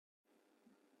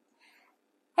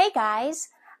Hey guys,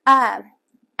 uh,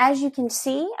 as you can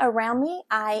see around me,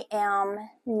 I am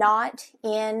not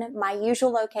in my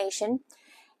usual location,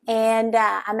 and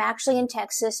I'm actually in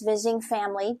Texas visiting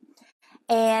family.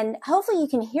 And hopefully, you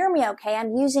can hear me okay.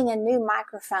 I'm using a new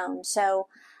microphone, so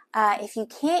if you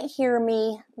can't hear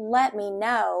me, let me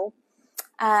know.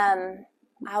 Um,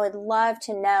 I would love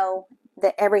to know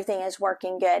that everything is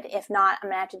working good. If not,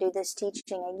 I'm gonna have to do this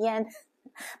teaching again.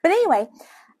 But anyway,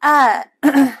 uh,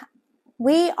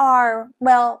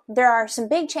 there are some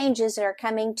big changes that are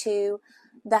coming to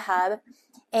the hub,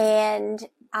 and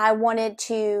I wanted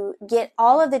to get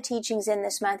all of the teachings in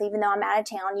this month, even though I'm out of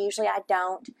town. Usually I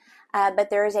don't, but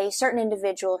there is a certain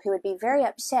individual who would be very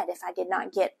upset if I did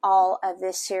not get all of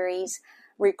this series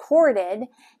recorded,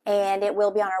 and it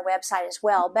will be on our website as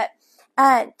well. But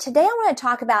today I want to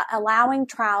talk about allowing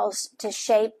trials to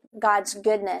shape God's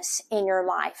goodness in your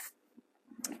life.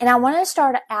 And I want to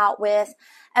start out with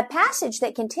a passage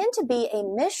that can tend to be a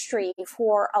mystery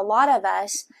for a lot of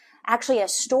us, actually a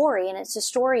story, and it's the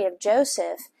story of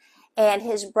Joseph and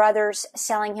his brothers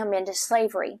selling him into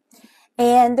slavery.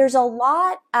 And there's a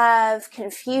lot of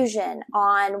confusion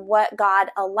on what God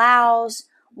allows,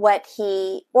 what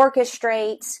he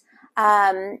orchestrates.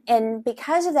 And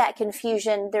because of that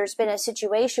confusion, there's been a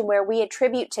situation where we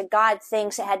attribute to God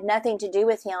things that had nothing to do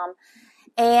with him.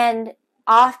 And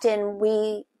often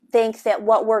we think that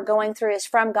what we're going through is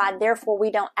from God, therefore we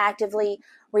don't actively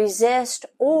resist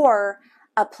or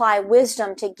apply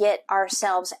wisdom to get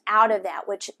ourselves out of that,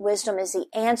 which wisdom is the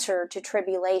answer to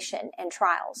tribulation and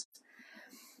trials.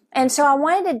 And so I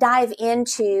wanted to dive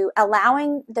into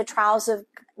allowing the trials of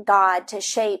God to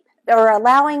shape, or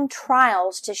allowing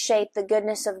trials to shape the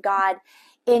goodness of God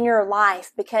in your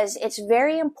life, because it's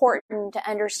very important to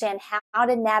understand how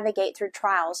to navigate through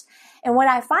trials. And what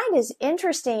I find is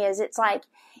interesting is it's like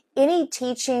any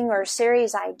teaching or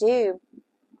series I do,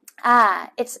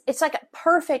 it's like a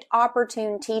perfect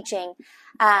opportune teaching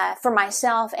for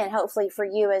myself and hopefully for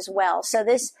you as well. So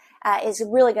this is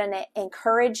really going to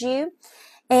encourage you.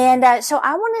 And so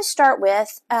I want to start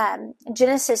with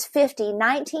Genesis 50,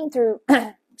 19 through,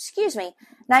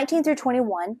 19 through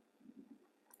 21.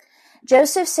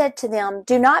 Joseph said to them,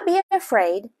 "Do not be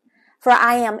afraid, for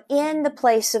I am in the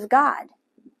place of God.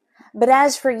 But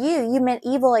as for you, you meant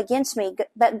evil against me,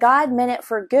 but God meant it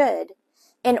for good,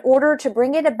 in order to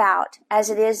bring it about,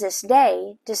 as it is this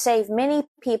day, to save many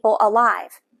people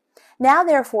alive. Now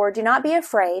therefore, do not be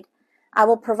afraid. I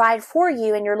will provide for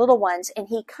you and your little ones." And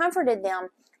he comforted them,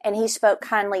 and he spoke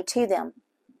kindly to them.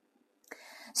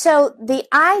 So the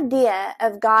idea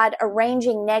of God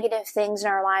arranging negative things in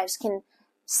our lives can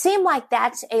seem like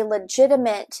that's a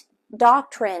legitimate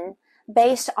doctrine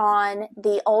based on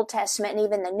the Old Testament and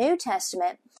even the New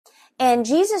Testament. And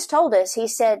Jesus told us, he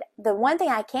said, the one thing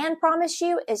I can promise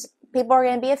you is people are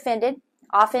going to be offended.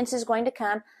 Offense is going to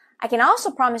come. I can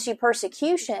also promise you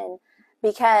persecution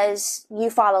because you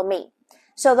follow me.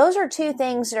 So those are two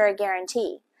things that are a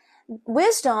guarantee.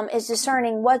 Wisdom is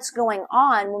discerning what's going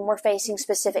on when we're facing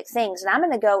specific things. And I'm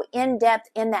going to go in depth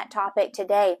in that topic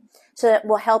today so that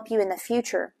will help you in the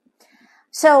future.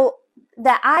 So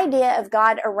the idea of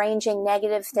God arranging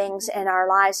negative things in our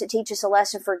lives to teach us a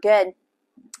lesson for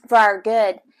our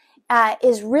good,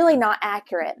 is really not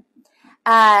accurate.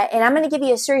 And I'm going to give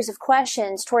you a series of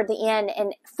questions toward the end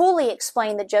and fully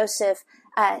explain the Joseph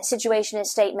situation and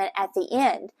statement at the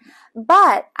end.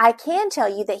 But I can tell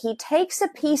you that he takes the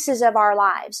pieces of our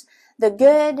lives, the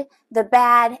good, the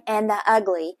bad, and the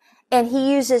ugly, and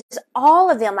he uses all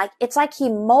of them. It's like he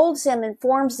molds them and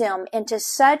forms them into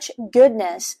such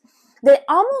goodness that it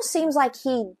almost seems like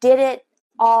he did it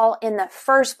all in the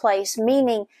first place,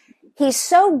 meaning he's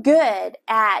so good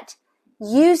at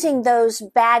using those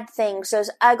bad things, those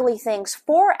ugly things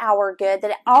for our good,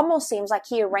 that it almost seems like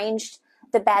he arranged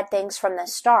the bad things from the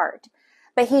start.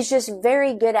 But he's just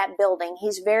very good at building.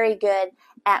 He's very good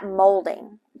at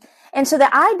molding. And so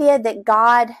the idea that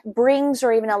God brings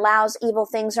or even allows evil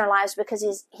things in our lives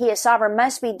because he is sovereign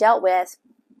must be dealt with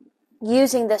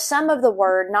using the sum of the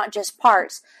word, not just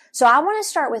parts. So I want to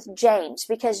start with James,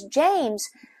 because James,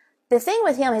 the thing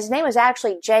with him, his name was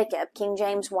actually Jacob. King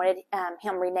James wanted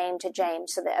him renamed to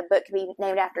James so that a book could be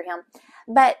named after him.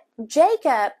 But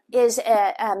Jacob is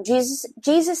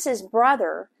Jesus's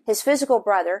brother, his physical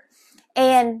brother,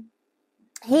 and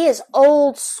he is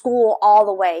old school all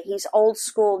the way. He's old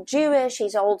school Jewish.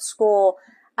 He's old school,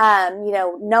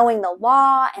 knowing the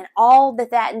law and all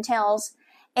that entails.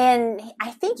 And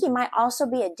I think he might also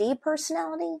be a D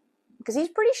personality because he's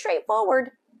pretty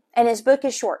straightforward and his book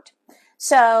is short.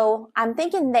 So I'm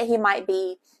thinking that he might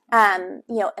be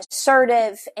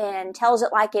assertive and tells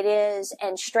it like it is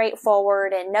and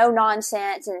straightforward and no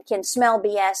nonsense and can smell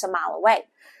BS a mile away.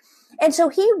 And so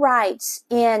he writes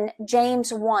in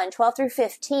James 1:12 through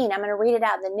 15, I'm going to read it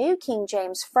out in the New King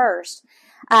James first,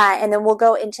 and then we'll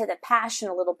go into the Passion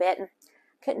a little bit. And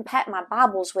couldn't pack my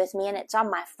Bibles with me, and it's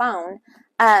on my phone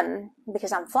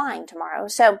because I'm flying tomorrow.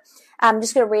 So I'm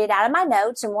just going to read it out of my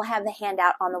notes, and we'll have the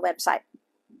handout on the website.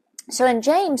 So in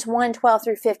James 1:12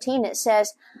 through 15, it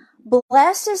says,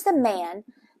 "Blessed is the man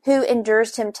who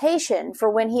endures temptation, for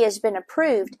when he has been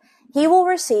approved, he will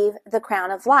receive the crown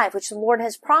of life, which the Lord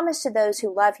has promised to those who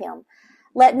love him.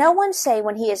 Let no one say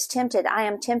when he is tempted, I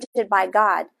am tempted by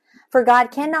God. For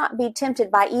God cannot be tempted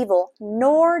by evil,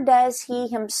 nor does he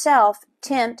himself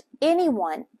tempt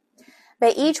anyone.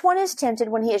 But each one is tempted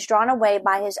when he is drawn away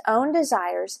by his own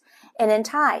desires and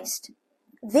enticed.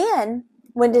 Then,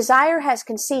 when desire has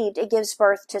conceived, it gives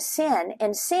birth to sin,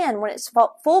 and sin, when it's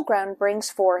full grown, brings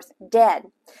forth death."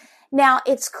 Now,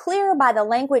 it's clear by the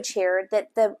language here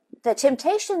that the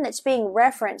temptation that's being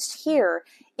referenced here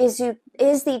is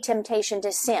the temptation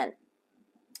to sin.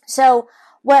 So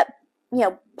what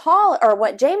Paul or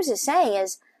what James is saying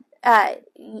is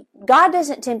God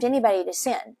doesn't tempt anybody to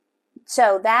sin.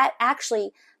 So that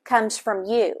actually comes from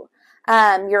you,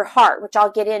 your heart, which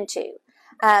I'll get into.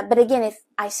 But again, if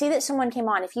I see that someone came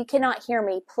on, if you cannot hear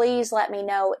me, please let me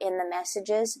know in the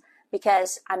messages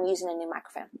because I'm using a new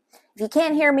microphone. If you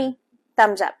can't hear me,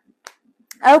 thumbs up.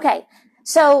 Okay,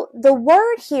 so the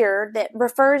word here that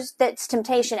refers that's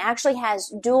temptation actually has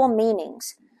dual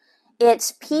meanings.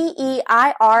 It's P-E-I-R-A-S-M-O-S,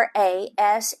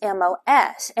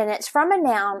 and it's from a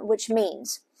noun which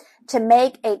means to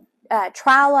make a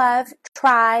trial of,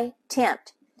 try,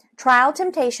 tempt. Trial,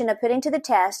 temptation of putting to the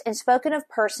test, and spoken of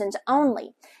persons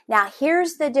only. Now,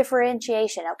 here's the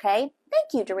differentiation, okay?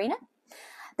 Thank you, Dorina.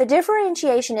 The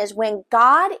differentiation is when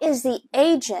God is the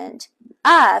agent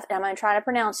of, and I'm going to try to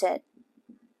pronounce it,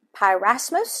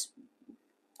 Pyrasmus.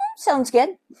 Sounds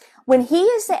good. When he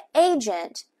is the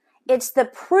agent, it's the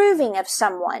proving of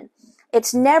someone.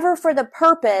 It's never for the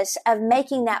purpose of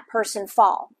making that person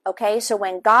fall, okay? So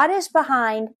when God is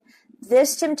behind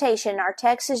this temptation, our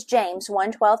text is James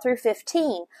 1:12 through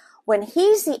 15. When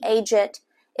he's the agent,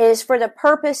 it is for the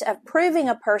purpose of proving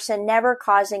a person, never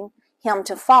causing him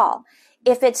to fall.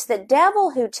 If it's the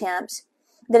devil who tempts,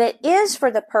 then it is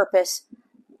for the purpose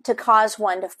to cause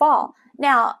one to fall.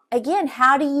 Now, again,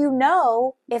 how do you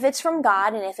know if it's from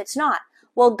God and if it's not?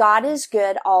 Well, God is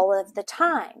good all of the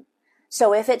time.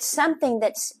 So if it's something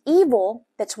that's evil,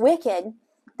 that's wicked,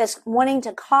 that's wanting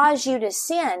to cause you to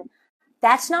sin,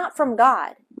 that's not from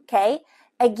God, okay?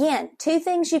 Again, two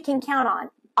things you can count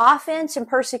on, offense and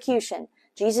persecution.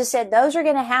 Jesus said those are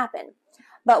going to happen.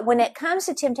 But when it comes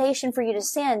to temptation for you to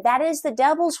sin, that is the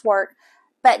devil's work.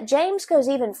 But James goes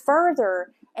even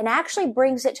further and actually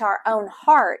brings it to our own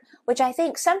heart, which I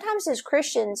think sometimes as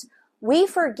Christians, we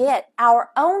forget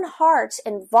our own heart's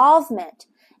involvement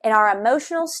in our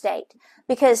emotional state.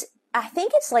 Because I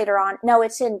think it's later on, no,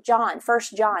 it's in John, 1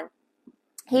 John.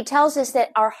 He tells us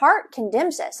that our heart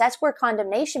condemns us. That's where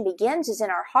condemnation begins, is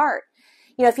in our heart.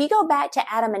 You know, if you go back to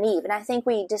Adam and Eve, and I think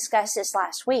we discussed this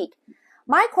last week,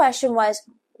 my question was,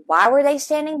 why were they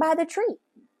standing by the tree?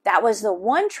 That was the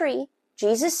one tree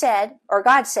Jesus said, or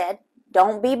God said,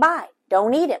 don't be by,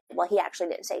 don't eat it. Well, he actually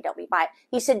didn't say don't be by it.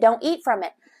 He said don't eat from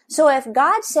it. So if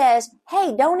God says,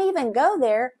 hey, don't even go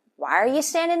there, why are you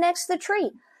standing next to the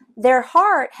tree? Their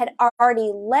heart had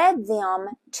already led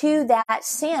them to that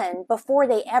sin before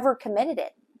they ever committed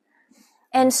it.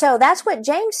 And so that's what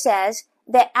James says,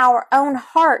 that our own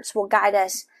hearts will guide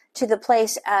us to the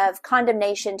place of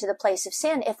condemnation, to the place of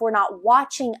sin, if we're not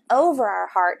watching over our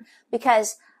heart.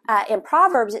 Because in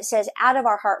Proverbs it says, out of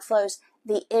our heart flows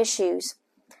the issues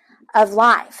of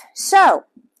life. So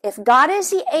if God is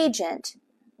the agent,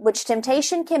 which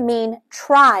temptation can mean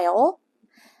trial,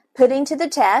 putting to the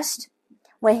test,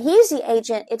 when he's the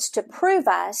agent, it's to prove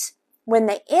us. When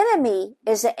the enemy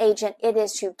is the agent, it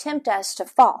is to tempt us to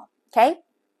fall. Okay?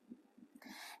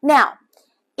 Now,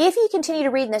 if you continue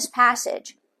to read in this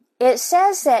passage, it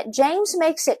says that James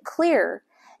makes it clear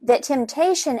that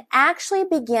temptation actually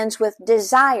begins with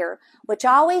desire, which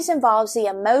always involves the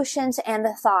emotions and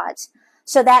the thoughts.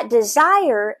 So that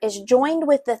desire is joined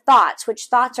with the thoughts, which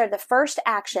thoughts are the first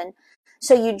action.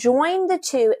 So you join the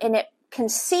two and it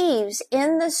conceives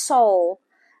in the soul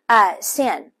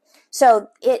sin. So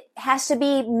it has to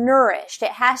be nourished.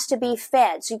 It has to be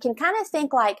fed. So you can kind of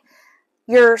think like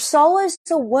your soul is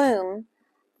the womb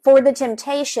for the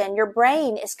temptation. Your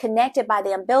brain is connected by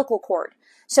the umbilical cord.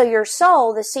 So your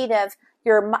soul, the seat of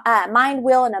your mind,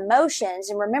 will, and emotions,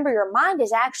 and remember your mind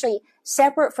is actually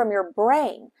separate from your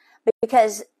brain.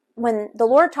 because when the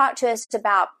Lord talked to us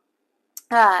about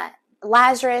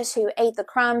Lazarus, who ate the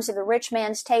crumbs of the rich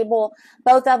man's table,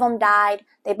 both of them died.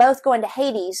 They both go into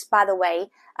Hades, by the way,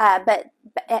 but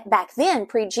back then,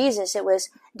 pre-Jesus, it was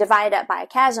divided up by a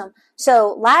chasm.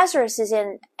 So Lazarus is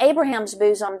in Abraham's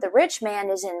bosom. The rich man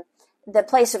is in the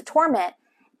place of torment,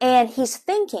 and he's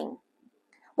thinking.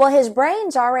 Well, his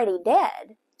brain's already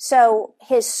dead. So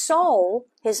his soul,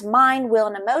 his mind, will,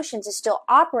 and emotions is still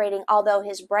operating, although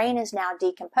his brain is now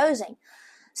decomposing.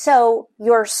 So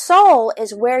your soul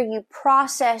is where you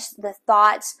process the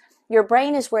thoughts. Your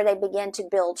brain is where they begin to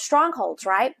build strongholds,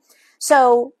 right?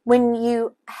 So when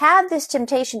you have this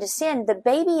temptation to sin, the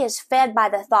baby is fed by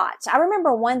the thoughts. I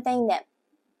remember one thing that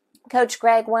Coach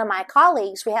Greg, one of my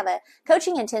colleagues, we have a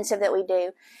coaching intensive that we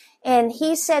do, and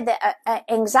he said that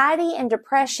anxiety and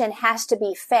depression has to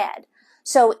be fed.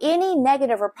 So any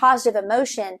negative or positive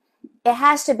emotion, it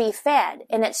has to be fed,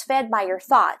 and it's fed by your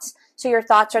thoughts. So your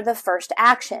thoughts are the first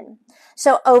action.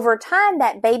 So over time,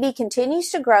 that baby continues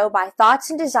to grow by thoughts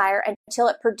and desire until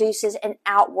it produces an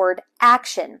outward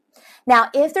action. Now,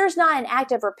 if there's not an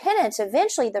act of repentance,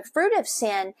 eventually the fruit of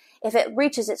sin, if it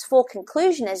reaches its full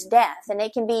conclusion, is death. And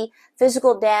it can be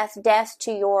physical death, death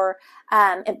to your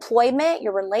employment,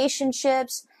 your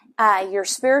relationships, your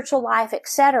spiritual life,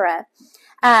 etc.,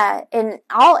 in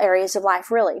all areas of life,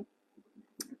 really.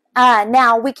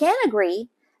 Now, we can agree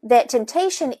that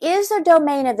temptation is the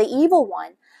domain of the evil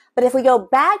one. But if we go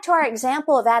back to our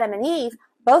example of Adam and Eve,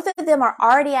 both of them are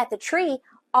already at the tree.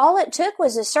 All it took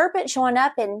was the serpent showing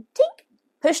up and tink,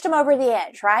 pushed them over the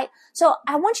edge, right? So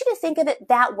I want you to think of it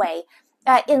that way.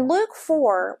 In Luke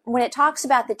 4, when it talks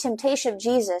about the temptation of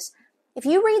Jesus, if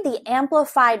you read the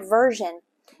Amplified Version,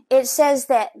 it says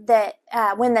that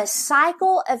when the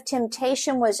cycle of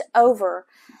temptation was over,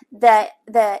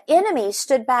 the enemy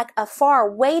stood back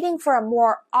afar, waiting for a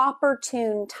more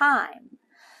opportune time.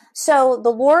 So the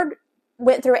Lord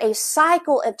went through a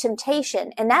cycle of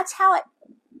temptation, and that's how it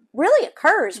really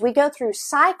occurs. We go through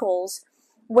cycles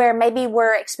where maybe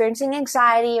we're experiencing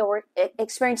anxiety or we're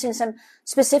experiencing some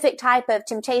specific type of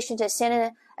temptation to sin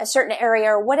in a certain area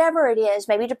or whatever it is,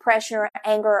 maybe depression or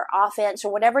anger or offense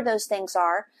or whatever those things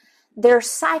are. They're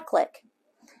cyclic.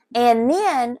 And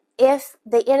then if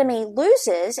the enemy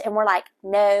loses and we're like,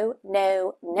 no,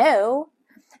 no, no,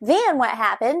 then what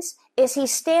happens is he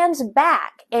stands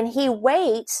back and he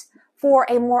waits for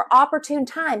a more opportune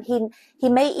time. He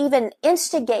may even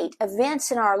instigate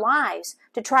events in our lives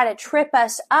to try to trip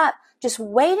us up, just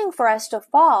waiting for us to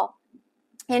fall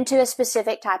into a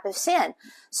specific type of sin.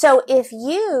 So if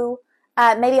you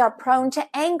maybe are prone to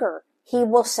anger, he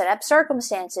will set up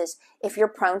circumstances. If you're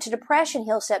prone to depression,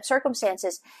 he'll set up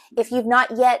circumstances. If you've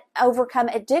not yet overcome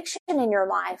addiction in your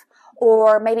life,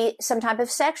 or maybe some type of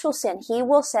sexual sin, he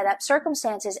will set up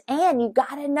circumstances. And you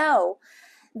got to know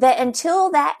that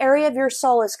until that area of your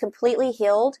soul is completely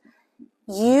healed,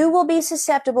 you will be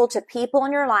susceptible to people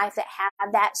in your life that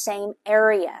have that same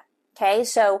area. Okay,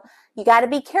 so you got to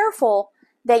be careful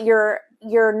that you're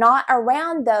not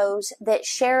around those that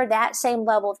share that same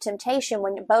level of temptation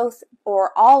when both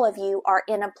or all of you are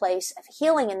in a place of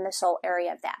healing in the soul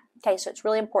area of that. Okay, so it's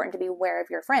really important to be aware of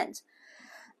your friends.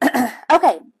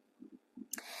 Okay,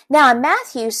 now in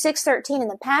Matthew 6:13 in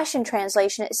the Passion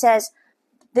Translation, it says,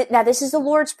 now this is the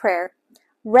Lord's Prayer,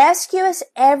 rescue us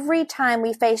every time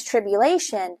we face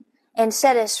tribulation and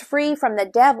set us free from the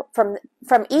devil,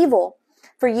 from evil.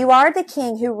 For you are the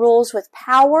King who rules with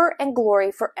power and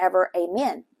glory forever.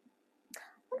 Amen.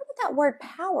 I wonder what that word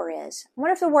power is. I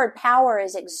wonder if the word power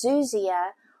is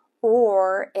exousia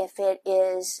or if it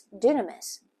is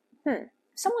dunamis.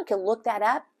 Someone could look that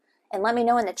up and let me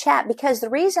know in the chat, because the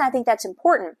reason I think that's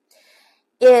important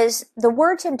is the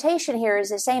word temptation here is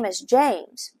the same as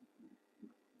James.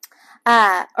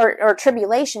 Or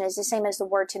tribulation is the same as the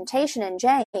word temptation in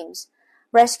James.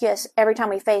 Rescue us every time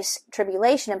we face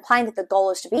tribulation, implying that the goal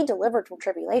is to be delivered from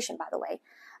tribulation, by the way.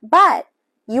 But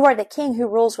you are the King who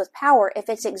rules with power. If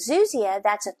it's exousia,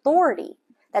 that's authority.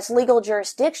 That's legal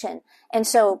jurisdiction. And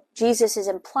so Jesus is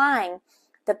implying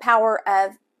the power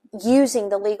of using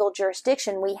the legal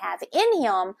jurisdiction we have in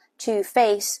him to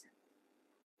face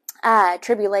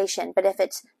tribulation. But if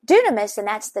it's dunamis, then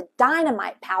that's the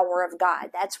dynamite power of God.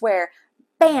 That's where,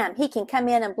 bam, he can come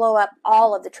in and blow up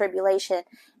all of the tribulation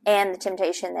and the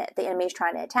temptation that the enemy is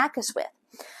trying to attack us with.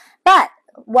 But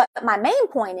what my main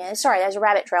point is, sorry, there's a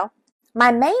rabbit trail.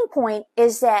 My main point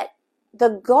is that the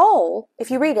goal, if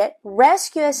you read it,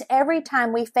 rescue us every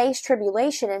time we face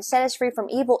tribulation and set us free from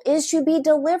evil, is to be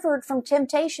delivered from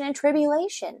temptation and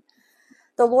tribulation.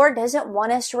 The Lord doesn't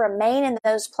want us to remain in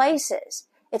those places.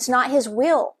 It's not his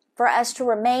will for us to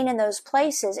remain in those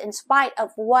places in spite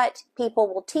of what people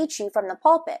will teach you from the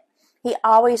pulpit. He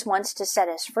always wants to set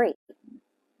us free.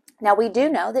 Now, we do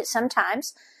know that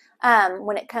sometimes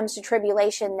when it comes to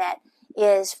tribulation that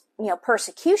is,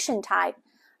 persecution type,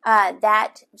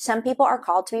 that some people are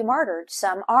called to be martyred,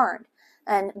 some aren't.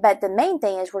 But the main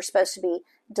thing is we're supposed to be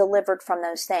delivered from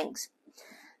those things.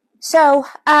 So,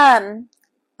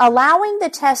 allowing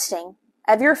the testing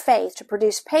of your faith to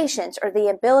produce patience or the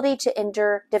ability to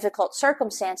endure difficult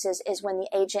circumstances is when the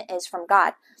agent is from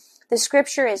God. The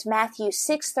scripture is Matthew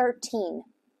 6:13.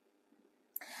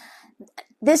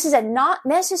 This is a not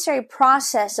necessary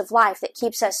process of life that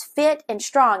keeps us fit and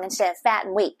strong instead of fat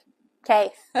and weak.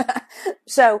 Okay?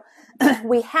 So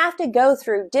we have to go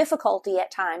through difficulty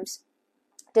at times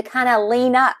to kind of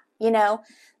lean up.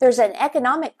 There's an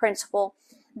economic principle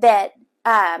that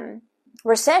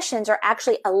recessions are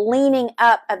actually a leaning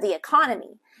up of the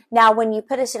economy. Now, when you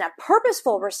put us in a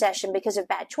purposeful recession because of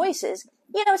bad choices,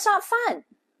 it's not fun.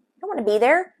 I don't want to be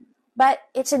there. But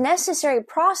it's a necessary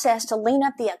process to lean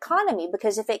up the economy,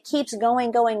 because if it keeps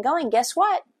going, guess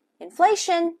what?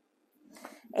 Inflation.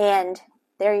 And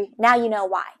now you know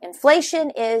why. Inflation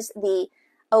is the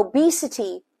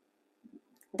obesity,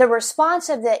 the response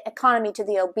of the economy to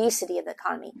the obesity of the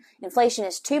economy. Inflation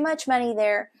is too much money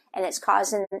there, and it's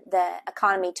causing the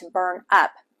economy to burn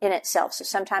up in itself. So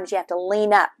sometimes you have to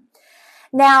lean up.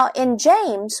 Now, in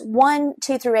James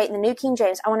 1:2-8 in the New King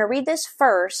James, I want to read this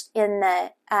first in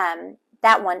the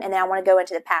that one, and then I want to go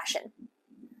into the Passion.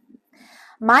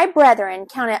 My brethren,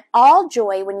 count it all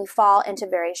joy when you fall into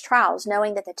various trials,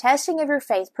 knowing that the testing of your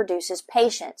faith produces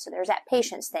patience. So there's that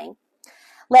patience thing.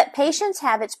 Let patience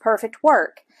have its perfect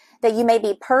work, that you may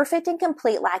be perfect and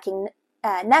complete, lacking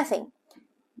nothing.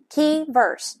 Key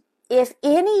verse. If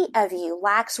any of you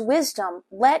lacks wisdom,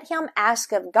 let him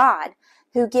ask of God,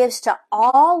 who gives to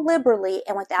all liberally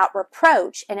and without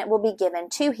reproach, and it will be given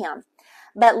to him.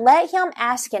 But let him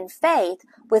ask in faith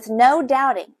with no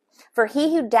doubting. For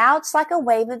he who doubts is like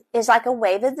a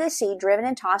wave of the sea, driven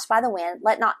and tossed by the wind.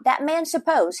 Let not that man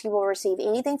suppose he will receive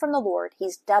anything from the Lord.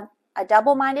 He's a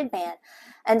double-minded man,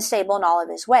 unstable in all of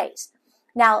his ways.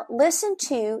 Now listen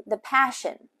to the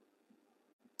Passion.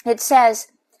 It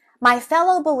says, my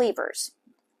fellow believers,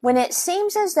 when it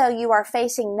seems as though you are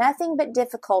facing nothing but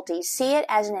difficulties, see it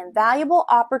as an invaluable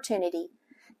opportunity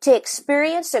to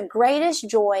experience the greatest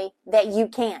joy that you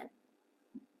can.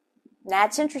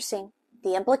 That's interesting.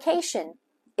 The implication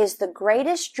is the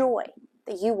greatest joy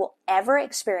that you will ever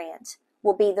experience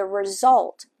will be the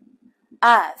result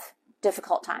of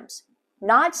difficult times.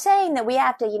 Not saying that we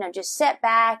have to, just sit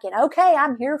back and, okay,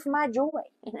 I'm here for my joy.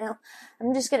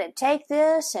 I'm just going to take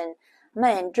this and I'm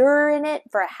going to endure in it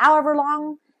for however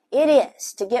long it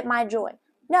is to get my joy.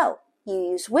 No, you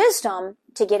use wisdom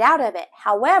to get out of it.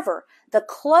 However, the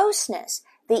closeness,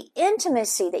 the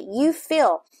intimacy that you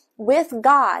feel with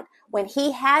God when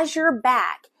he has your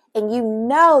back and you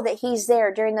know that he's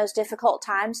there during those difficult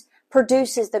times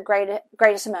produces the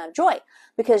greatest amount of joy,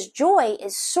 because joy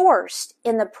is sourced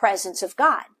in the presence of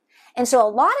God. And so a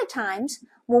lot of times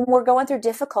when we're going through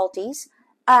difficulties,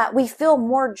 we feel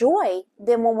more joy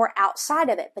than when we're outside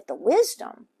of it. But the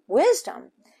wisdom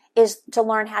is to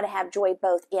learn how to have joy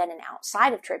both in and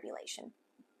outside of tribulation.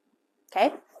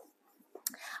 Okay?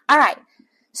 All right.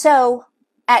 So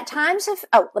at times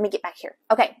let me get back here.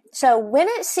 Okay. So when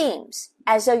it seems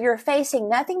as though you're facing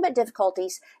nothing but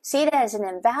difficulties, see it as an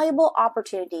invaluable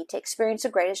opportunity to experience the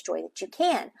greatest joy that you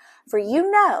can. For you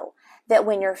know that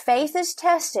when your faith is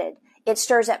tested, it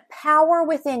stirs up power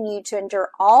within you to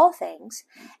endure all things.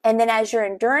 And then as your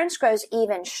endurance grows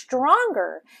even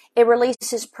stronger, it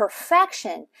releases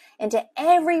perfection into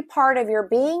every part of your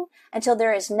being until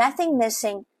there is nothing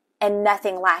missing and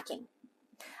nothing lacking.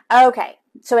 Okay,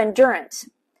 so endurance.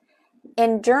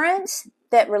 Endurance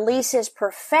that releases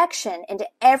perfection into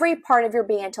every part of your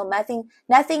being until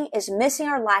nothing is missing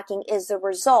or lacking is the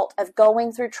result of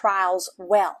going through trials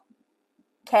well.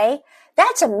 Okay?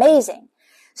 That's amazing.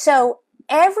 So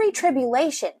every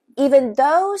tribulation, even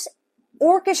those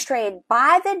orchestrated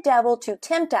by the devil to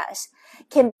tempt us,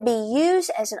 can be used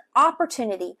as an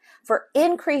opportunity for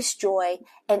increased joy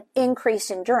and increased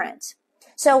endurance.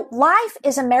 So life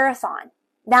is a marathon.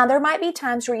 Now, there might be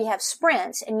times where you have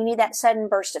sprints and you need that sudden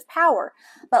burst of power,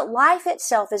 but life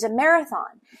itself is a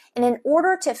marathon. And in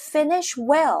order to finish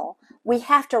well, we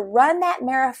have to run that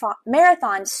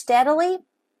marathon steadily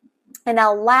and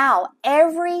allow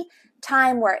every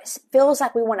time where it feels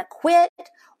like we want to quit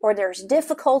or there's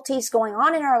difficulties going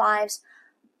on in our lives,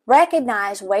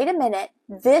 recognize, wait a minute,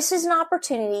 this is an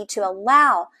opportunity to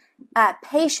allow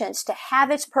patience to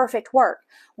have its perfect work,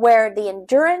 where the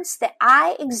endurance that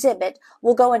I exhibit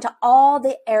will go into all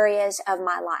the areas of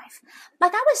my life.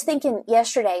 Like I was thinking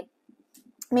yesterday,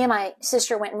 me and my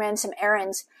sister went and ran some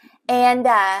errands, and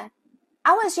I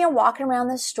was, walking around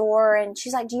the store, and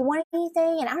she's like, "Do you want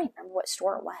anything?" And I don't even remember what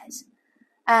store it was.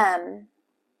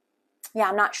 Yeah,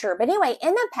 I'm not sure. But anyway,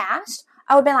 in the past,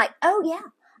 I would have been like, "Oh yeah,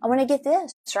 I want to get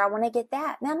this, or I want to get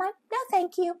that." And I'm like, "No,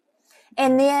 thank you."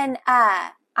 And then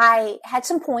I had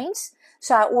some points,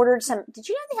 so I ordered some. Did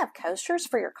you know they have coasters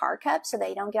for your car cups so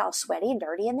they don't get all sweaty and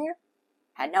dirty in there?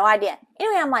 Had no idea.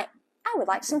 Anyway, I'm like, I would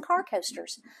like some car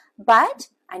coasters. But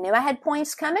I knew I had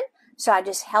points coming, so I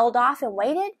just held off and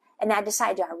waited. And I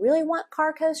decided, do I really want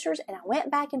car coasters? And I went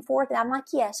back and forth, and I'm like,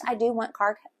 yes, I do want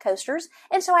car coasters.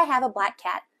 And so I have a black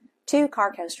cat, 2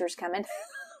 car coasters coming,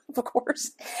 of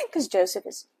course, because Joseph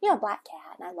is, a black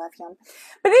cat, and I love him.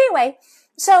 But anyway,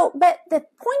 but the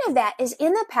point of that is,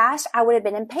 in the past, I would have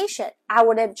been impatient. I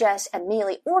would have just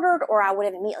immediately ordered, or I would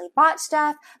have immediately bought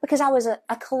stuff, because I was a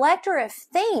collector of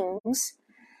things,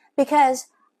 because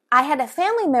I had a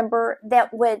family member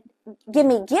that would give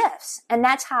me gifts, and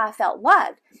that's how I felt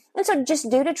loved. And so just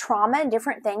due to trauma and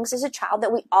different things as a child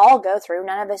that we all go through,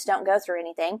 none of us don't go through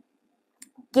anything,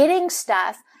 getting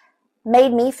stuff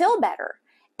made me feel better.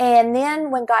 And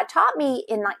then when God taught me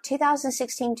in like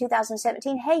 2016,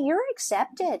 2017, hey, you're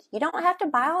accepted. You don't have to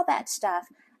buy all that stuff.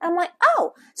 And I'm like,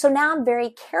 oh, so now I'm very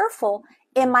careful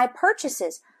in my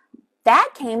purchases.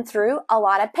 That came through a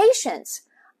lot of patience,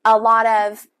 a lot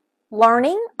of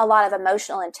learning, a lot of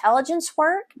emotional intelligence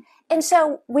work. And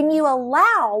so when you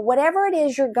allow whatever it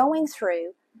is you're going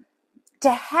through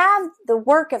to have the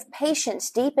work of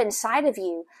patience deep inside of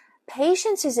you,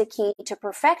 patience is a key to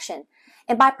perfection.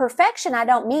 And by perfection, I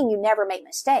don't mean you never make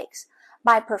mistakes.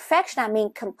 By perfection, I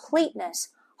mean completeness,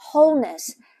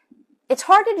 wholeness. It's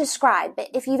hard to describe, but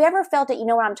if you've ever felt it, you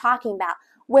know what I'm talking about,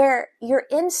 where your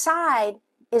inside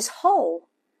is whole.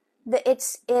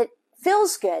 It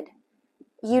feels good.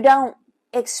 You don't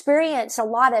experience a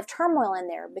lot of turmoil in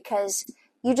there because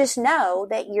you just know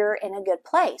that you're in a good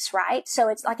place, right? So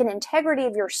it's like an integrity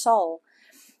of your soul.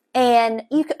 And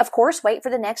you, of course, wait for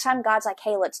the next time God's like,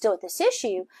 hey, let's deal with this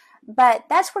issue. But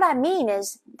that's what I mean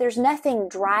is there's nothing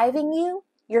driving you.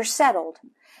 You're settled.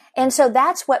 And so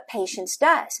that's what patience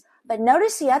does. But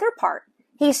notice the other part.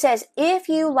 He says, if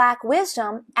you lack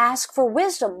wisdom, ask for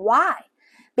wisdom. Why?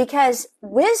 Because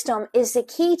wisdom is the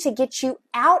key to get you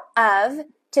out of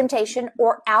temptation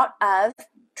or out of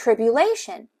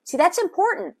tribulation. See, that's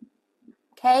important.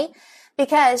 Okay?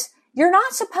 Because you're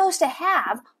not supposed to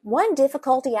have one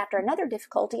difficulty after another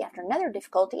difficulty after another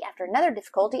difficulty after another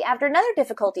difficulty after another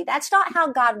difficulty. That's not how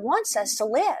God wants us to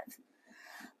live.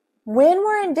 When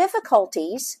we're in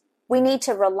difficulties, we need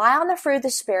to rely on the fruit of the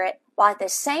Spirit while at the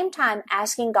same time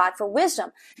asking God for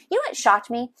wisdom. You know what shocked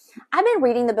me? I've been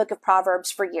reading the book of Proverbs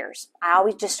for years. I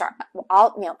always just start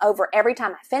over every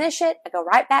time I finish it. I go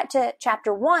right back to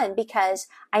chapter 1 because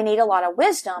I need a lot of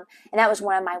wisdom, and that was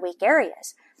one of my weak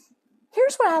areas.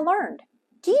 Here's what I learned.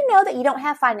 Do you know that you don't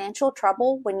have financial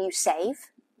trouble when you save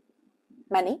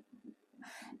money?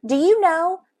 Do you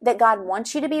know that God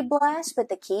wants you to be blessed, but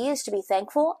the key is to be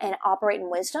thankful and operate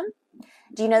in wisdom?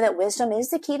 Do you know that wisdom is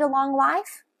the key to long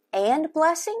life and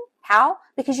blessing? How?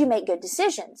 Because you make good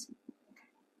decisions.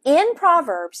 In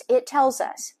Proverbs, it tells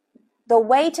us the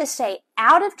way to stay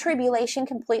out of tribulation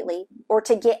completely, or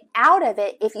to get out of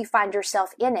it if you find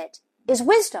yourself in it, is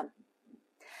wisdom.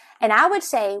 And I would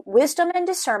say wisdom and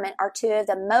discernment are 2 of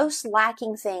the most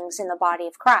lacking things in the body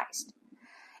of Christ.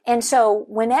 And so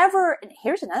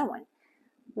here's another one.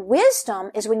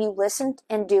 Wisdom is when you listen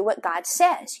and do what God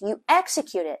says. You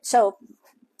execute it. So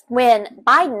when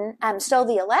Biden stole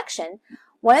the election,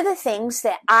 one of the things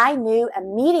that I knew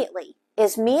immediately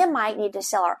is me and Mike need to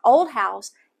sell our old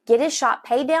house, get his shop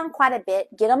paid down quite a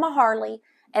bit, get him a Harley,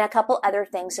 and a couple other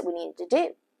things that we needed to do.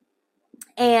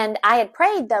 And I had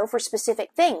prayed, though, for specific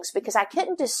things because I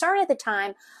couldn't discern at the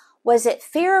time, was it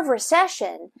fear of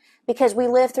recession? Because we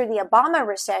lived through the Obama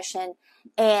recession,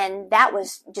 and that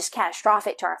was just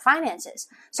catastrophic to our finances.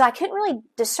 So I couldn't really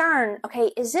discern,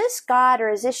 okay, is this God or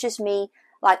is this just me?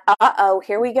 Like, uh-oh,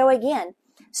 here we go again.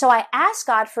 So I asked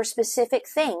God for specific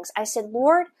things. I said,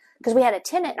 Lord, because we had a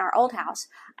tenant in our old house,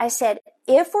 I said,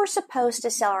 if we're supposed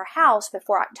to sell our house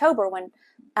before October when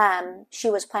she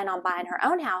was planning on buying her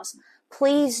own house,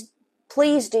 please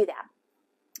do that.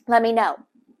 Let me know.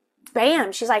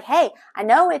 Bam. She's like, hey, I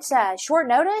know it's short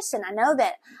notice, and I know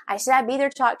that I said I'd be there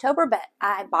till October, but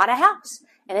I bought a house,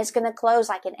 and it's going to close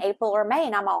like in April or May.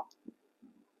 And I'm all,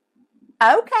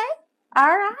 okay, all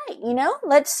right,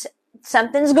 let's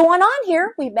something's going on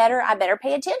here. I better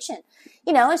pay attention.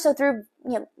 And so through,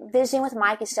 visiting with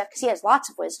Mike and stuff, because he has lots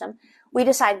of wisdom, we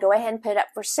decided to go ahead and put it up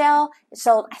for sale. It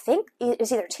sold, I think it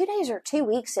was either 2 days or 2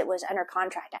 weeks it was under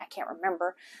contract. I can't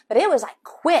remember, but it was like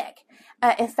quick.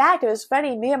 In fact, it was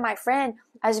funny. Me and my friend,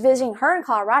 I was visiting her in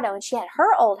Colorado, and she had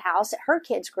her old house that her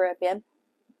kids grew up in.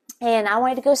 And I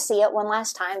wanted to go see it one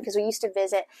last time because we used to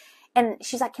visit. And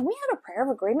she's like, can we have a prayer of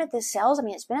agreement this sells? I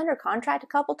mean, it's been under contract a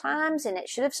couple times and it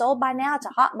should have sold by now. It's a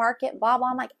hot market, blah, blah.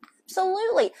 I'm like,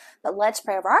 absolutely. But let's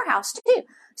pray over our house too.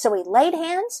 So we laid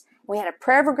hands. We had a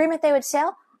prayer of agreement they would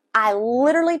sell. I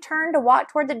literally turned to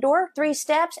walk toward the door, 3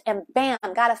 steps, and bam,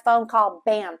 got a phone call.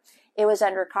 Bam. It was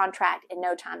under contract in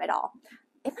no time at all.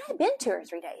 It might have been 2 or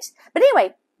 3 days. But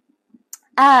anyway,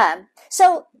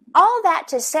 so all that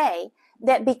to say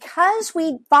that because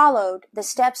we followed the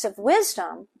steps of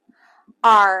wisdom,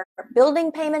 our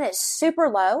building payment is super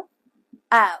low.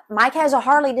 Mike has a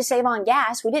Harley to save on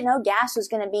gas. We didn't know gas was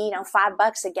going to be,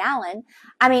 $5 a gallon.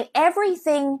 I mean,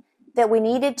 everything that we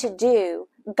needed to do,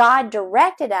 God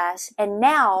directed us, and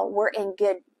now we're in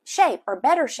good shape or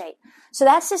better shape. So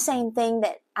that's the same thing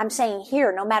that I'm saying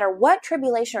here. No matter what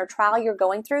tribulation or trial you're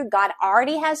going through, God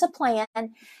already has a plan,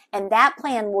 and that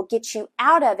plan will get you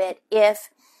out of it if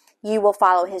you will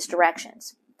follow his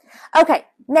directions. Okay,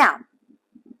 now,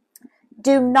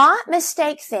 do not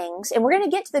mistake things, and we're going to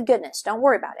get to the goodness. Don't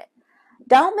worry about it.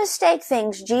 Don't mistake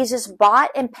things Jesus bought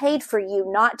and paid for you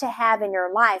not to have in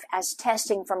your life as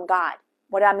testing from God.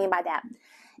 What do I mean by that?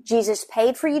 Jesus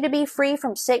paid for you to be free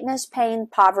from sickness, pain,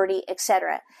 poverty,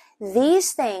 etc.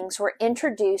 These things were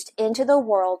introduced into the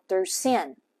world through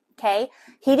sin. Okay?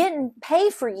 He didn't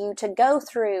pay for you to go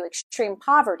through extreme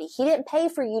poverty. He didn't pay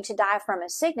for you to die from a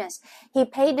sickness. He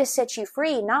paid to set you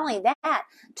free. Not only that,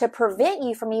 to prevent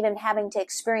you from even having to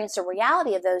experience the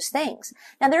reality of those things.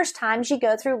 Now, there's times you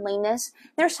go through leanness.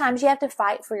 There's times you have to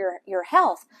fight for your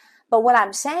health. But what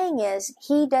I'm saying is,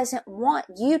 he doesn't want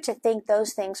you to think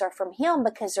those things are from him,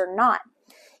 because they're not.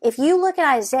 If you look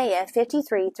at Isaiah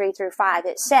 53, 3-5,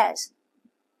 it says,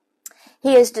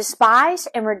 he is despised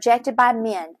and rejected by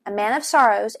men, a man of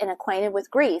sorrows and acquainted with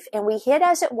grief, and we hid,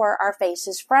 as it were, our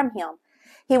faces from him.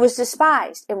 He was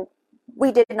despised, and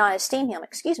we did not esteem him.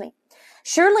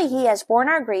 Surely he has borne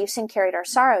our griefs and carried our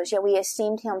sorrows, yet we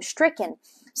esteemed him stricken,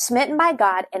 smitten by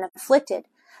God, and afflicted.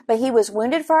 But he was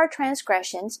wounded for our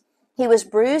transgressions, he was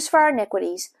bruised for our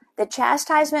iniquities. The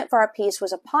chastisement for our peace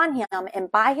was upon him,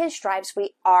 and by his stripes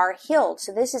we are healed.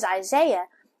 So this is Isaiah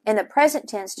in the present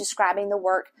tense describing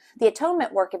the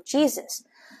atonement work of Jesus.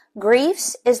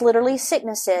 Griefs is literally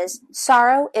sicknesses.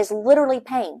 Sorrow is literally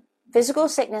pain. Physical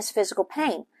sickness, physical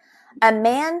pain. A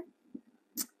man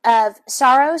of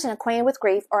sorrows and acquainted with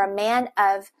grief, or a man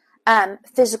of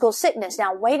physical sickness.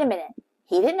 Now, wait a minute.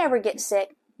 He didn't ever get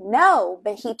sick. No,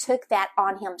 but he took that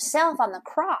on himself on the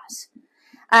cross.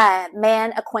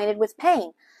 Man acquainted with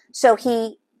pain. So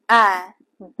he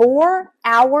bore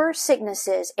our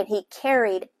sicknesses and he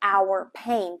carried our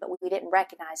pain, but we didn't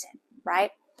recognize it,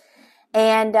 right?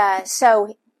 And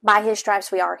so by his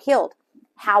stripes we are healed.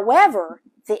 However,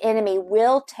 the enemy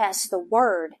will test the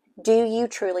word. Do you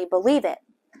truly believe it?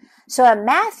 So in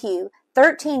Matthew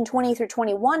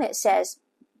 13:20-21, it says,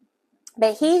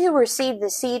 but he who received the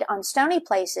seed on stony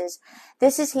places,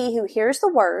 this is he who hears the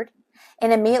word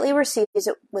and immediately receives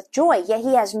it with joy. Yet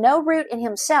he has no root in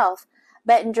himself,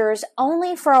 but endures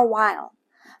only for a while.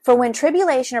 For when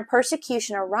tribulation or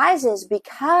persecution arises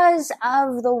because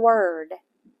of the word,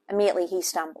 immediately he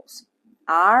stumbles.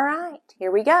 All right,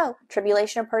 here we go.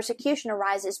 Tribulation or persecution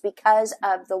arises because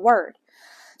of the word.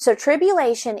 So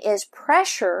tribulation is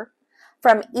pressure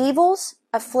from evils,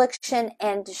 affliction,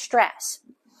 and distress.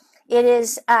 It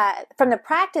is, from the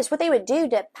practice, what they would do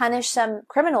to punish some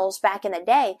criminals back in the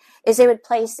day is they would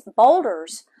place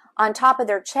boulders on top of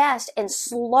their chest and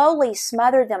slowly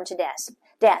smother them to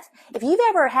death. If you've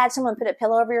ever had someone put a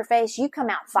pillow over your face, you come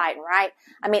out fighting, right?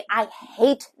 I mean, I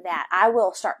hate that. I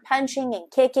will start punching and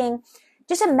kicking.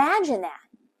 Just imagine that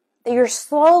you're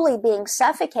slowly being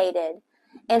suffocated.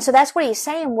 And so that's what he's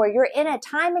saying, where you're in a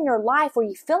time in your life where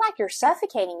you feel like you're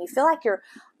suffocating. You feel like you're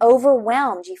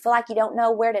overwhelmed. You feel like you don't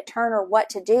know where to turn or what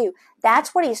to do.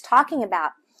 That's what he's talking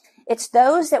about. It's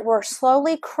those that were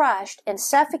slowly crushed and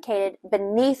suffocated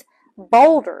beneath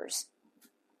boulders.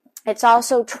 It's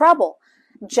also trouble.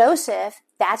 Joseph,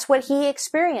 that's what he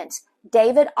experienced.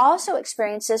 David also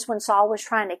experienced this when Saul was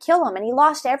trying to kill him, and he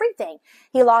lost everything.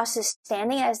 He lost his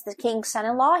standing as the king's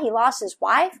son-in-law. He lost his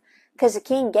wife because the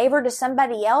king gave her to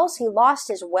somebody else. He lost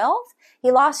his wealth.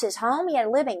 He lost his home. He had to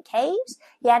live in caves.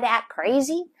 He had to act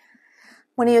crazy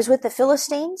when he was with the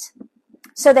Philistines.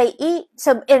 And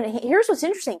here's what's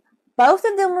interesting. Both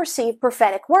of them received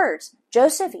prophetic words.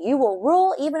 Joseph, you will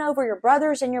rule even over your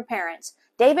brothers and your parents.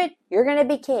 David, you're going to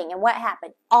be king. And what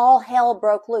happened? All hell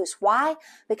broke loose. Why?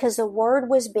 Because the word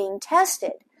was being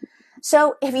tested.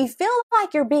 So if you feel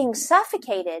like you're being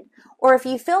suffocated, or if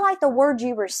you feel like the words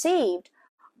you received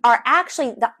are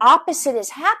actually the opposite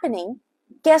is happening,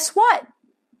 guess what?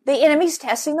 The enemy's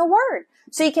testing the word.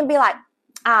 So you can be like,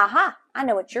 aha, I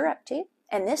know what you're up to,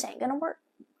 and this ain't going to work.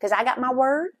 Because I got my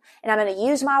word, and I'm going to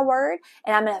use my word,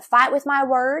 and I'm going to fight with my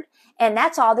word, and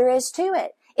that's all there is to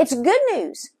it. It's good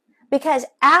news, because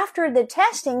after the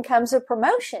testing comes a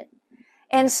promotion.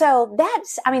 And so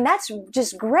that's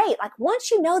just great. Like once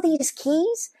you know these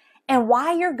keys and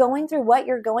why you're going through what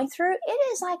you're going through, it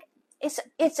is like, it's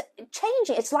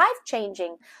changing. It's life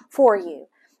changing for you.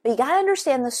 But you got to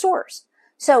understand the source.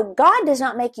 So God does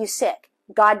not make you sick.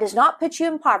 God does not put you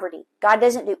in poverty. God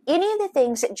doesn't do any of the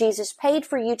things that Jesus paid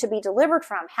for you to be delivered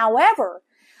from. However,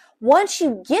 once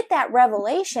you get that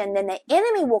revelation, then the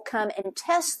enemy will come and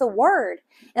test the word.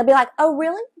 And be like, oh,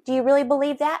 really? Do you really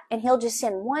believe that? And he'll just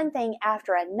send one thing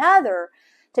after another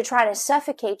to try to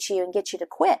suffocate you and get you to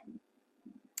quit.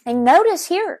 And notice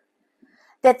here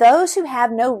that those who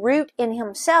have no root in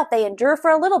himself, they endure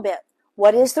for a little bit.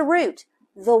 What is the root?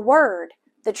 The word,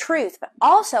 the truth. But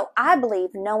also, I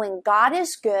believe, knowing God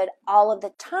is good all of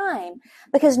the time.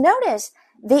 Because notice,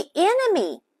 the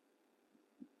enemy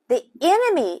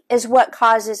is what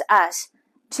causes us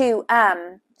to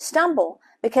stumble,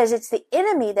 because it's the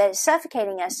enemy that is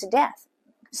suffocating us to death.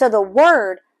 So the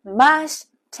word must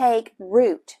take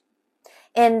root.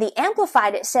 In the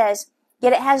Amplified, it says,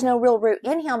 yet it has no real root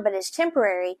in him, but is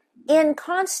temporary,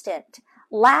 inconstant,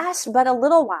 lasts but a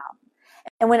little while.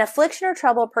 And when affliction or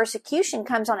trouble or persecution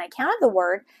comes on account of the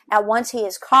word, at once he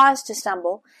is caused to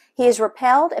stumble. He is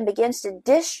repelled and begins to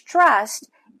distrust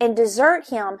and desert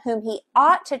him whom he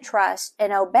ought to trust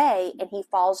and obey, and he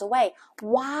falls away.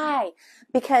 Why?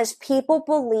 Because people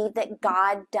believe that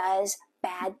God does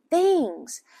bad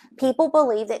things. People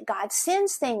believe that God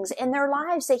sends things in their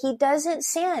lives that he doesn't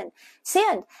send.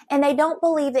 And they don't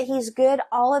believe that he's good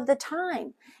all of the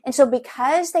time. And so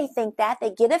because they think that, they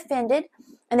get offended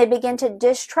and they begin to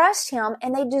distrust him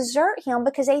and they desert him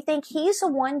because they think he's the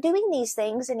one doing these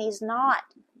things and he's not.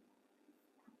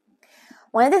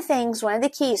 One of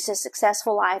the keys to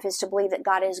successful life is to believe that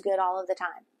God is good all of the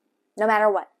time. No matter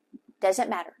what. Doesn't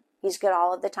matter. He's good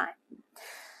all of the time.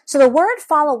 So the word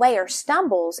fall away or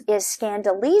stumbles is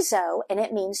scandalizo, and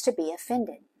it means to be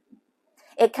offended.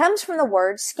 It comes from the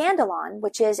word scandalon,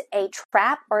 which is a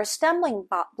trap or a stumbling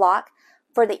block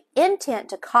for the intent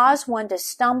to cause one to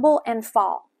stumble and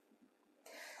fall.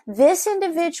 This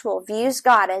individual views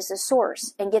God as the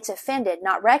source and gets offended,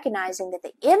 not recognizing that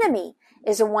the enemy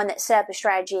is the one that set up a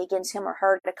strategy against him or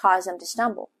her to cause them to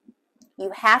stumble.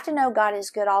 You have to know God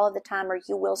is good all of the time or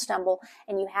you will stumble,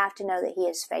 and you have to know that he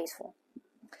is faithful.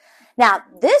 Now,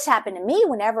 this happened to me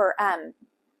whenever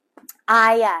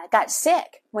I got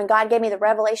sick. When God gave me the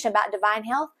revelation about divine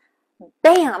health,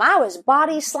 bam, I was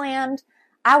body slammed.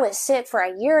 I was sick for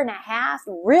 1.5 years,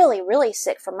 really, really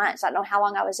sick for months. I don't know how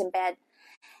long I was in bed.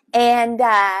 And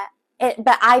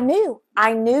but I knew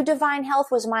divine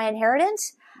health was my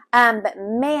inheritance. But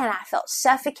man, I felt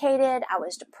suffocated. I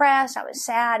was depressed. I was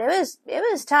sad. It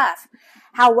was tough.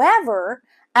 However,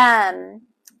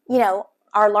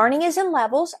 our learning is in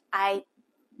levels. I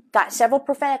got several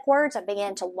prophetic words. I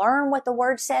began to learn what the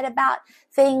word said about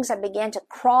things. I began to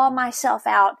crawl myself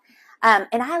out. And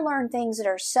I learned things that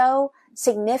are so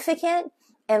significant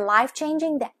and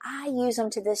life-changing that I use them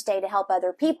to this day to help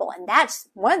other people. And that's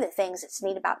one of the things that's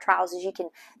neat about trials, is you can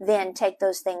then take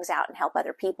those things out and help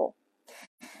other people.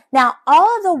 Now,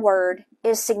 all of the word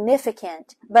is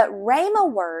significant, but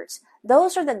rhema words,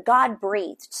 those are the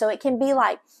God-breathed. So it can be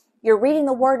like you're reading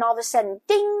the word and all of a sudden,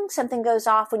 ding, something goes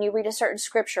off when you read a certain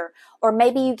scripture. Or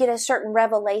maybe you get a certain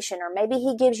revelation, or maybe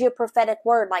he gives you a prophetic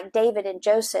word like David and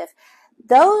Joseph.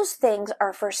 Those things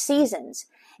are for seasons.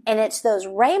 And it's those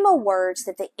rhema words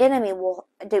that the enemy will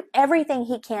do everything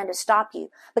he can to stop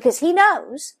you. Because he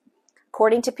knows,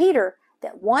 according to Peter,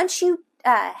 that once you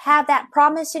have that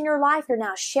promise in your life, you're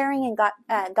now sharing in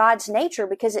God's nature,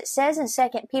 because it says in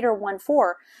 2 Peter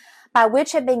 1:4, by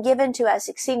which have been given to us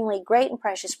exceedingly great and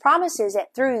precious promises,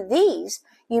 that through these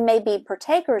you may be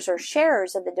partakers or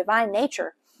sharers of the divine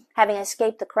nature, having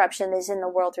escaped the corruption that is in the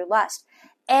world through lust.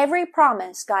 Every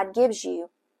promise God gives you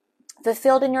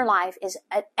fulfilled in your life is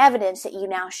evidence that you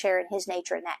now share in his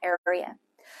nature in that area.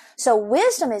 So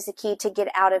wisdom is the key to get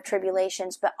out of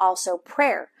tribulations, but also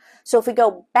prayer. So if we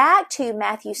go back to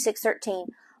Matthew 6:13,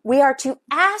 we are to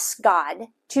ask God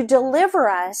to deliver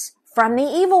us from the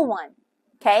evil one.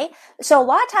 Okay? So a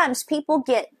lot of times people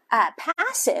get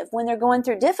passive when they're going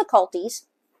through difficulties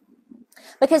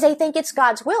because they think it's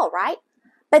God's will, right?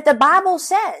 But the Bible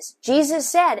says, Jesus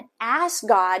said, ask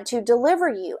God to deliver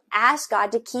you. Ask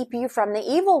God to keep you from the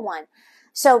evil one.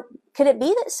 So could it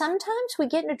be that sometimes we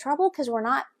get into trouble because we're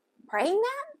not praying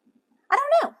that? I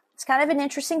don't know. It's kind of an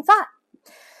interesting thought.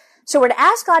 So we're to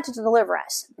ask God to deliver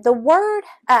us. The word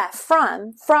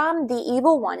from the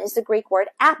evil one is the Greek word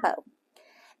apo.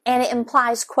 And it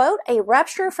implies, quote, a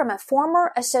rupture from a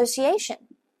former association.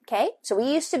 Okay? So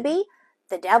we used to be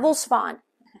the devil's spawn.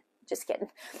 Just kidding.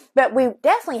 But we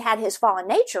definitely had his fallen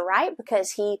nature, right?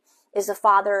 Because he is the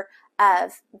father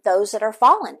of those that are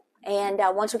fallen. And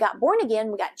once we got born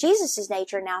again, we got Jesus'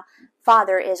 nature. Now,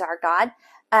 Father is our God,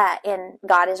 and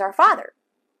God is our Father.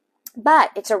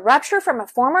 But it's a rupture from a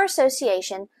former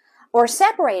association or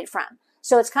separated from.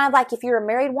 So it's kind of like if you were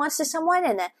married once to someone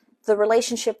and the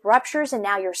relationship ruptures and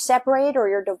now you're separated or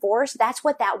you're divorced, that's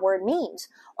what that word means.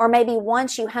 Or maybe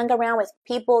once you hung around with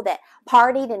people that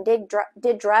partied and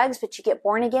did drugs, but you get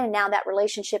born again and now that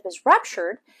relationship is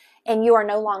ruptured and you are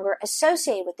no longer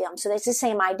associated with them. So it's the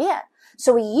same idea.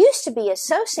 So we used to be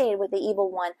associated with the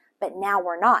evil one, but now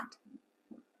we're not.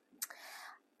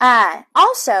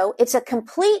 Also, it's a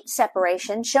complete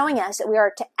separation, showing us that we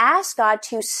are to ask God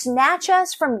to snatch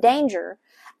us from danger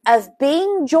of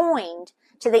being joined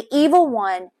to the evil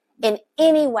one in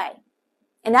any way.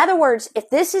 In other words, if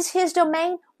this is his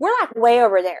domain, we're like way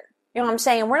over there. You know what I'm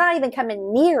saying? We're not even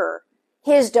coming near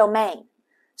his domain.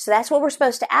 So that's what we're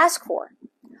supposed to ask for.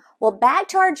 Well, back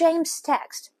to our James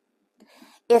text.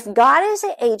 If God is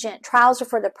an agent, trials are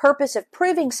for the purpose of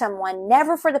proving someone,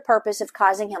 never for the purpose of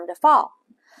causing him to fall.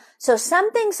 So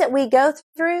some things that we go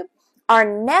through are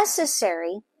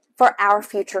necessary for our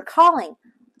future calling.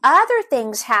 Other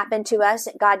things happen to us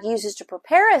that God uses to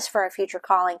prepare us for our future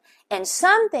calling, and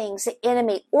some things the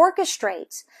enemy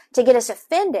orchestrates to get us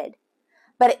offended.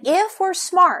 But if we're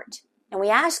smart and we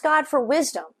ask God for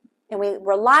wisdom and we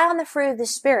rely on the fruit of the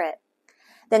Spirit,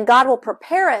 then God will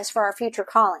prepare us for our future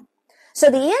calling. So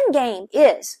the end game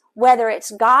is, whether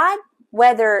it's God,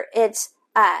 whether it's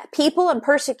people in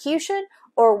persecution,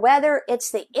 or whether it's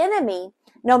the enemy,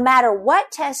 no matter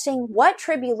what testing, what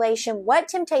tribulation, what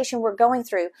temptation we're going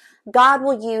through, God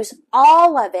will use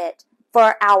all of it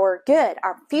for our good,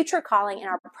 our future calling, and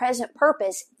our present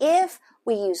purpose if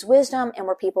we use wisdom and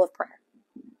we're people of prayer.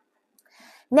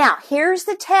 Now, here's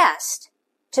the test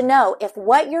to know if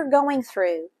what you're going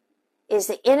through is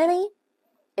the enemy,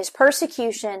 is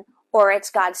persecution, or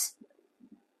it's God's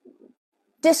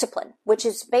discipline, which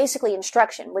is basically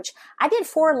instruction, which I did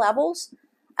 4 levels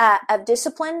of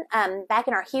discipline back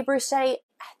in our Hebrew study.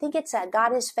 I think it's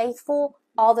God is faithful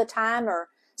all the time, or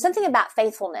something about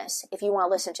faithfulness, if you want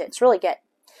to listen to it. It's really good.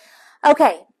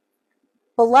 Okay.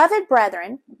 Beloved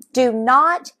brethren, do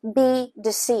not be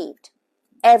deceived.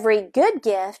 Every good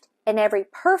gift and every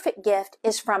perfect gift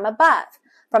is from above,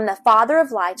 from the Father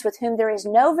of lights, with whom there is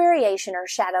no variation or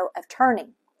shadow of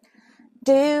turning.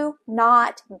 Do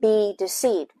not be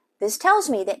deceived. This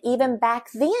tells me that even back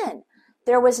then,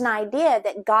 there was an idea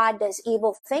that God does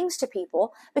evil things to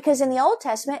people, because in the Old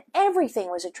Testament, everything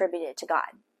was attributed to God.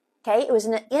 Okay? It was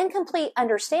an incomplete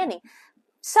understanding.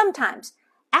 Sometimes,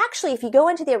 actually, if you go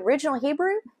into the original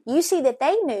Hebrew, you see that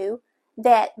they knew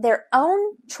that their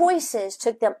own choices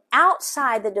took them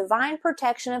outside the divine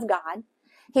protection of God.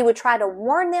 He would try to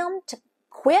warn them to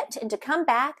quit and to come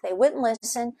back. They wouldn't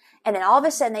listen. And then all of a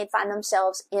sudden they'd find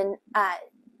themselves in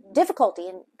difficulty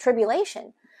and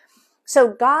tribulation. So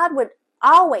God would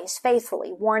always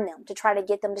faithfully warn them to try to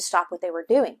get them to stop what they were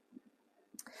doing.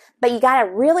 But you got to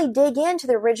really dig into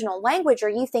the original language, or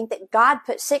you think that God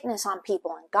put sickness on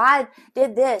people and God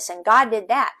did this and God did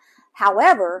that.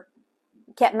 However,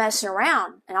 kept messing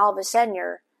around and all of a sudden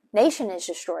your nation is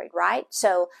destroyed, right?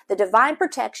 So the divine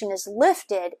protection is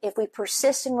lifted if we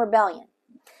persist in rebellion.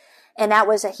 And that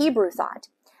was a Hebrew thought.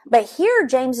 But here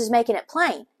James is making it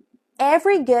plain.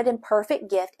 Every good and perfect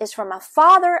gift is from a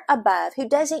Father above, who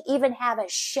doesn't even have a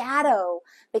shadow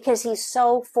because he's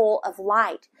so full of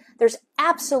light. There's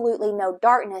absolutely no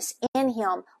darkness in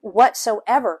him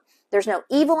whatsoever. There's no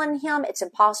evil in him. It's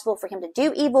impossible for him to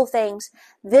do evil things.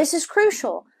 This is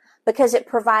crucial because it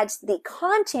provides the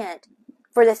content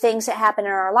for the things that happen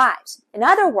in our lives. In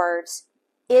other words,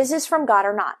 is this from God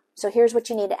or not? So here's what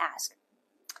you need to ask.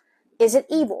 Is it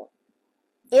evil?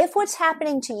 If what's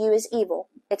happening to you is evil,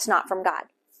 it's not from God.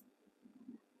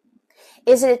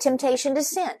 Is it a temptation to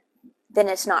sin? Then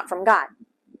it's not from God.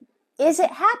 Is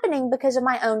it happening because of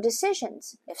my own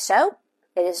decisions? If so,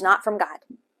 it is not from God.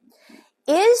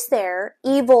 Is there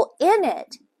evil in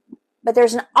it, but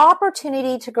there's an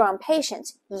opportunity to grow in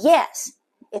patience? Yes.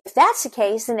 if that's the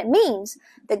case, then it means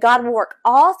that God will work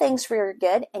all things for your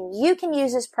good, and you can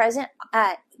use this present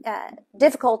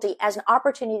difficulty as an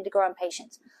opportunity to grow in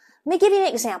patience. Let me give you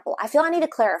an example. I feel I need to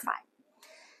clarify.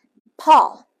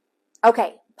 Paul.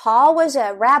 Okay, Paul was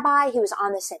a rabbi. He was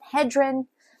on the Sanhedrin.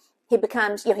 He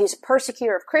becomes, he's a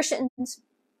persecutor of Christians.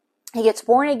 He gets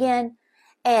born again.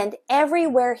 And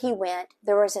everywhere he went,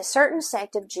 there was a certain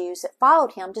sect of Jews that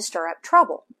followed him to stir up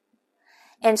trouble.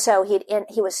 And so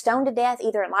he was stoned to death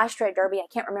either in Lystra or Derbe. I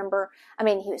can't remember. I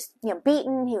mean, he was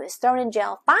beaten. He was thrown in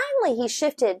jail. Finally, he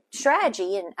shifted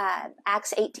strategy in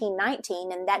Acts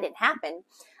 18:19, and that didn't happen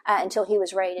until he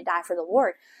was ready to die for the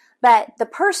Lord. But the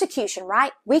persecution,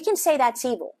 right? We can say that's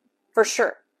evil for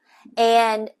sure.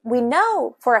 And we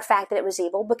know for a fact that it was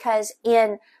evil because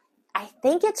in, I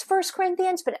think it's 1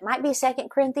 Corinthians, but it might be 2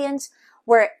 Corinthians,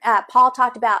 where Paul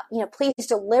talked about, please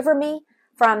deliver me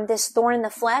from this thorn in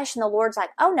the flesh. And the Lord's like,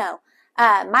 oh no,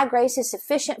 my grace is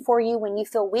sufficient for you. When you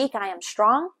feel weak, I am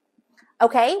strong.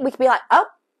 Okay, we could be like, oh,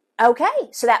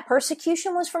 okay, so that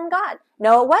persecution was from God.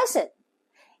 No, it wasn't.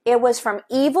 It was from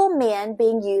evil men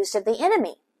being used of the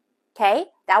enemy. Okay,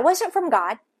 that wasn't from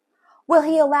God. Well,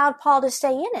 he allowed Paul to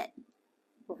stay in it.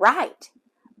 Right.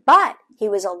 But he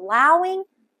was allowing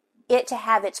it to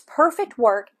have its perfect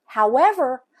work.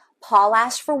 However, Paul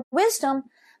asked for wisdom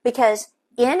because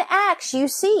in Acts, you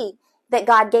see that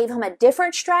God gave him a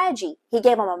different strategy. He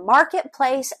gave him a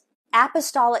marketplace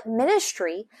apostolic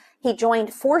ministry. He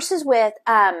joined forces with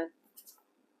Ananias.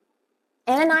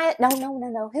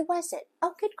 No. Who was it?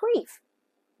 Oh, good grief.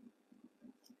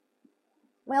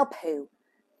 Well, pooh.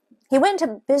 He went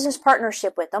into business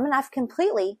partnership with them, and I've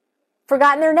completely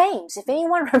forgotten their names. If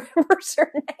anyone remembers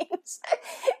their names,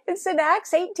 it's in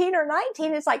Acts 18 or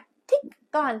 19. It's like, tink,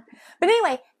 gone. But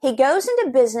anyway, he goes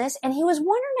into business, and he was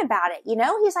wondering about it.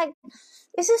 He's like,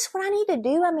 is this what I need to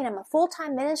do? I mean, I'm a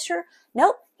full-time minister.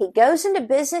 Nope. He goes into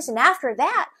business, and after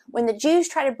that, when the Jews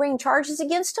try to bring charges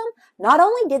against him, not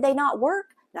only did they not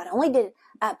work, not only did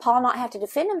Paul not have to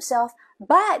defend himself,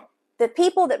 but the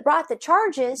people that brought the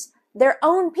charges, their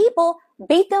own people,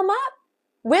 beat them up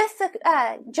with the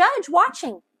judge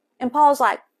watching. And Paul's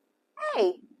like,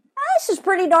 hey, this is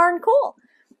pretty darn cool.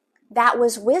 That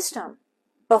was wisdom.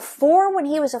 Before, when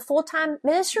he was a full-time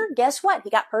minister, guess what? He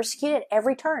got persecuted at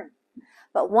every turn.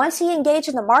 But once he engaged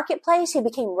in the marketplace, he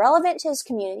became relevant to his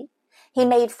community. He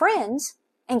made friends.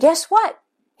 And guess what?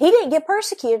 He didn't get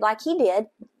persecuted like he did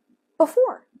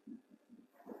before.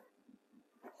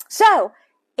 So,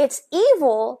 it's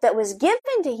evil that was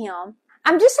given to him.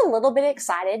 I'm just a little bit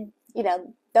excited.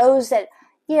 Those that,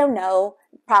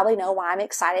 probably know why I'm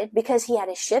excited, because he had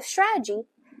a shift strategy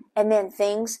and then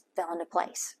things fell into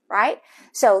place, right?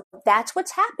 So that's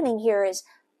what's happening here is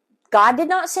God did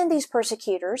not send these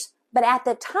persecutors, but at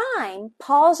the time,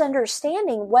 Paul's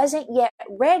understanding wasn't yet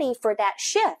ready for that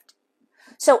shift.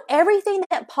 So everything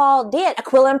that Paul did,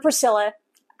 Aquila and Priscilla,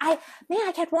 I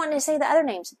kept wanting to say the other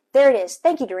names. There it is.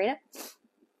 Thank you, Dorina.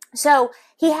 So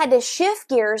he had to shift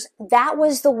gears. That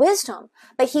was the wisdom,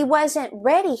 but he wasn't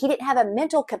ready. He didn't have a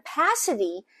mental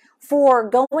capacity for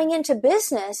going into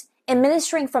business and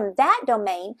ministering from that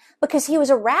domain because he was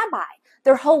a rabbi.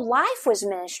 Their whole life was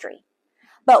ministry.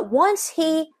 But once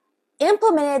he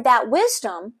implemented that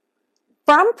wisdom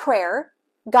from prayer,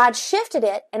 God shifted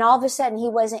it, and all of a sudden he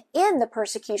wasn't in the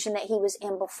persecution that he was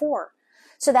in before.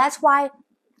 So that's why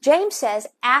James says,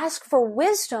 ask for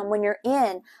wisdom when you're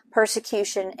in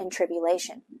persecution and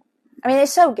tribulation. I mean,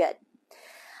 it's so good.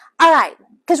 All right,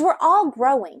 because we're all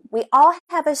growing. We all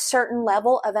have a certain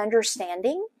level of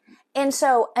understanding. And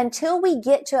so until we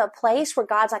get to a place where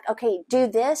God's like, okay, do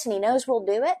this, and he knows we'll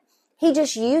do it, he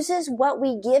just uses what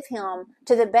we give him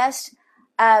to the best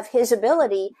of his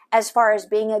ability as far as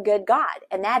being a good God.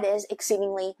 And that is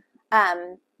exceedingly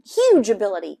huge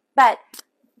ability. But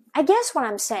I guess what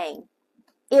I'm saying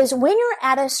is when you're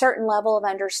at a certain level of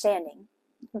understanding,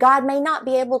 God may not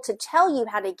be able to tell you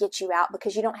how to get you out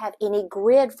because you don't have any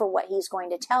grid for what he's going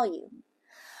to tell you.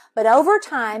 But over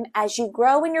time, as you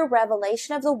grow in your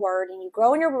revelation of the word and you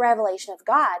grow in your revelation of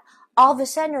God, all of a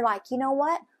sudden you're like, you know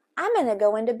what? I'm going to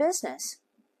go into business.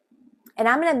 And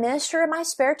I'm going to minister in my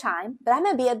spare time, but I'm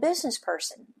going to be a business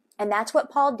person. And that's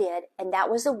what Paul did, and that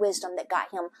was the wisdom that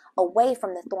got him away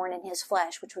from the thorn in his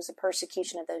flesh, which was the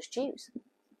persecution of those Jews.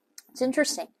 It's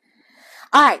interesting.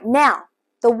 All right, now,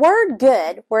 the word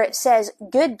good, where it says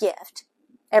good gift,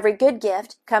 every good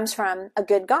gift comes from a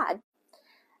good God,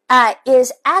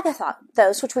 is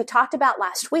agathos, which we talked about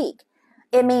last week.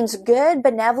 It means good,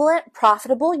 benevolent,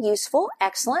 profitable, useful,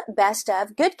 excellent, best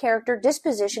of, good character,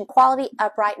 disposition, quality,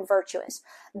 upright, and virtuous.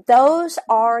 Those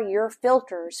are your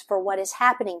filters for what is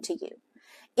happening to you.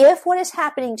 If what is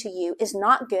happening to you is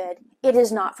not good, it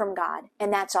is not from God,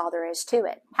 and that's all there is to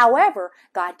it. However,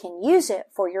 God can use it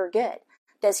for your good.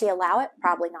 Does he allow it?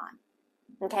 Probably not.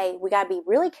 Okay, we got to be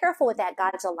really careful with that.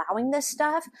 God's allowing this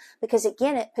stuff because,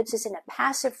 again, it puts us in a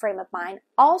passive frame of mind.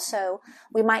 Also,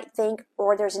 we might think,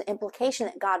 or there's an implication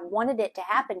that God wanted it to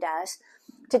happen to us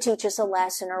to teach us a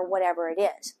lesson or whatever it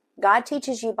is. God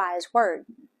teaches you by his word.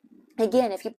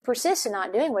 Again, if you persist in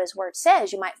not doing what his word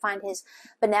says, you might find his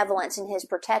benevolence and his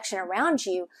protection around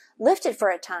you lifted for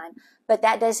a time, but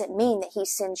that doesn't mean that he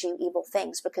sends you evil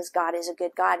things, because God is a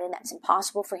good God and that's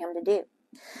impossible for him to do.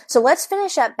 So let's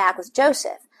finish up back with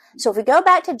Joseph. So if we go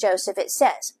back to Joseph, it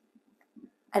says,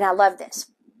 and I love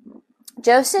this,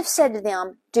 Joseph said to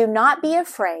them, "Do not be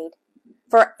afraid,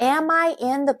 for am I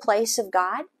in the place of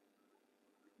God?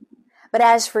 But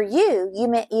as for you, you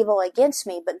meant evil against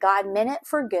me, but God meant it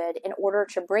for good in order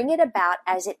to bring it about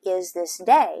as it is this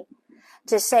day,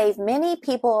 to save many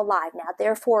people alive. Now,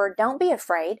 therefore, don't be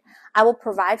afraid. I will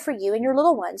provide for you and your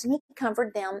little ones." And he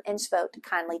comforted them and spoke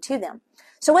kindly to them.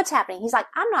 So what's happening? He's like,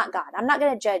 I'm not God. I'm not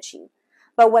going to judge you.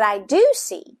 But what I do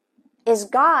see is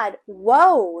God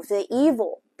wove the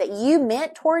evil that you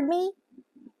meant toward me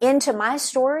into my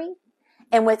story.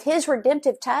 And with his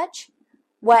redemptive touch,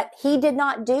 what he did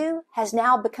not do has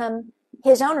now become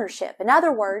his ownership. In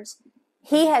other words,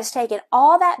 he has taken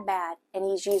all that bad and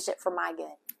he's used it for my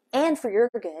good and for your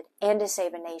good and to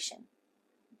save a nation.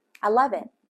 I love it.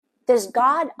 Does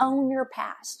God own your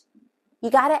past? You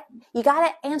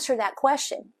gotta answer that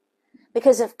question.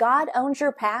 Because if God owns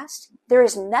your past, there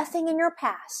is nothing in your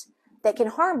past that can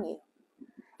harm you.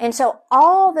 And so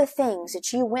all the things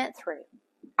that you went through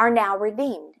are now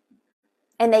redeemed.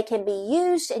 And they can be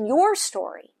used in your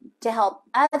story to help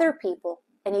other people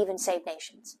and even save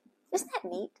nations. Isn't that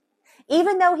neat?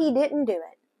 Even though he didn't do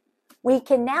it, we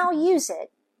can now use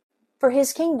it for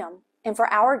his kingdom and for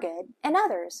our good and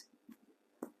others.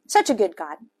 Such a good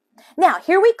God. Now,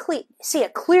 here we see a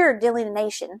clear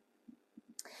delineation.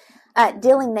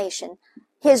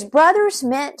 His brothers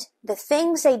meant the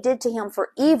things they did to him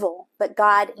for evil, but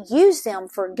God used them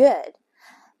for good.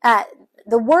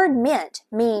 The word meant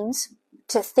means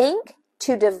to think,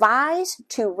 to devise,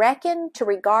 to reckon, to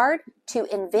regard, to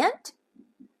invent,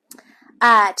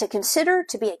 to consider,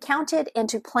 to be accounted, and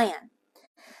to plan.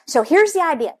 So here's the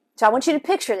idea. So I want you to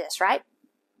picture this, right?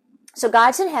 So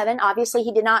God's in heaven. Obviously,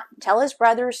 he did not tell his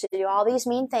brothers to do all these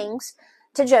mean things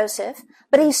to Joseph,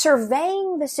 but he's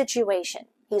surveying the situation.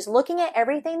 He's looking at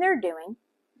everything they're doing,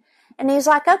 and he's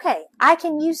like, okay, I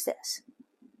can use this.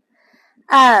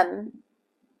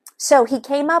 So he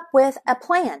came up with a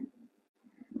plan.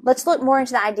 Let's look more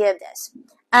into the idea of this.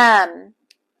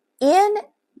 In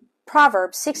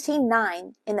Proverbs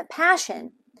 16:9, in the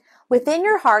Passion, within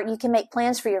your heart you can make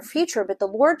plans for your future, but the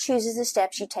Lord chooses the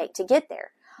steps you take to get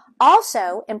there.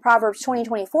 Also, in Proverbs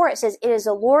 20:24, it says, "It is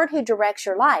the Lord who directs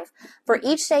your life. For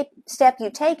each step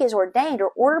you take is ordained or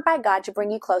ordered by God to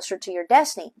bring you closer to your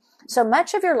destiny." So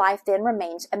much of your life then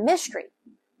remains a mystery.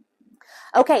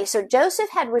 Okay, so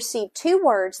Joseph had received 2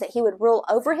 words that he would rule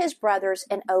over his brothers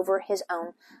and over his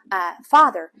own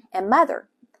father and mother.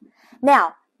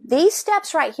 Now, these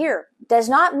steps right here does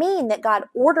not mean that God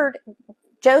ordered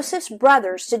Joseph's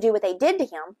brothers to do what they did to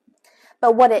him,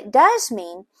 but what it does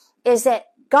mean is that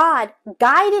God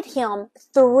guided him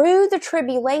through the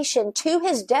tribulation to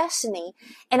his destiny,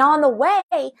 and on the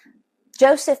way,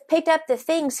 Joseph picked up the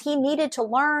things he needed to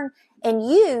learn and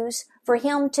use for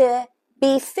him to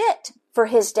be fit for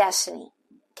his destiny.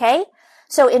 Okay?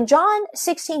 So in John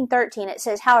 16:13, it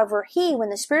says, "However, he, when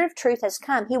the Spirit of truth has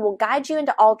come, he will guide you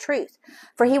into all truth.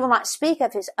 For he will not speak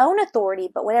of his own authority,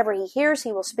 but whatever he hears,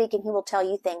 he will speak, and he will tell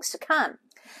you things to come."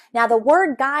 Now, the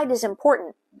word guide is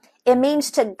important. It means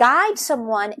to guide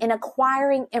someone in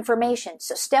acquiring information.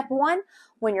 So step 1,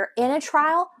 when you're in a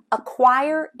trial,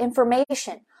 acquire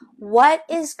information. What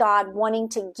is God wanting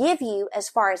to give you as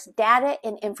far as data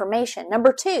and information?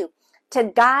 Number 2, to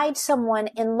guide someone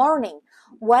in learning.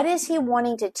 What is he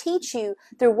wanting to teach you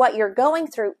through what you're going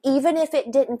through, even if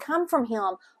it didn't come from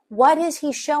him? What is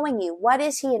he showing you? What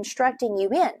is he instructing you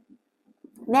in?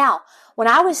 Now, when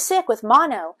I was sick with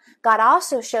mono, God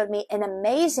also showed me an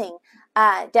amazing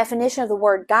definition of the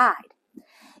word guide.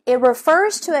 It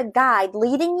refers to a guide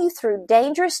leading you through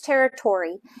dangerous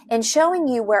territory and showing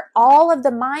you where all of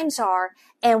the mines are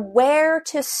and where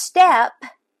to step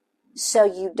so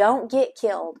you don't get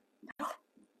killed.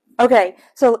 Okay,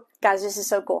 so guys, this is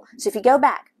so cool. So if you go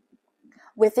back,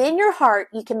 within your heart,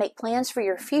 you can make plans for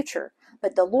your future,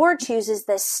 but the Lord chooses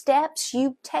the steps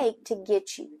you take to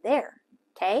get you there.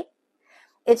 Okay?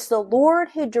 It's the Lord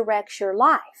who directs your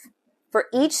life. For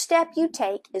each step you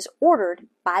take is ordered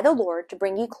by the Lord to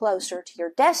bring you closer to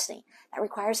your destiny. That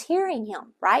requires hearing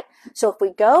Him, right? So if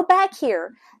we go back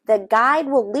here, the guide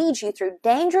will lead you through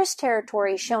dangerous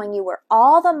territory, showing you where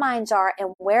all the mines are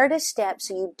and where to step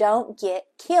so you don't get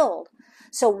killed.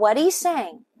 So what he's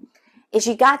saying is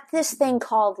you got this thing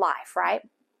called life, right?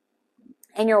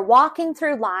 And you're walking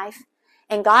through life,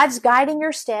 and God's guiding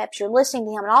your steps, you're listening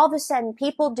to Him, and all of a sudden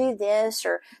people do this,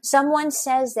 or someone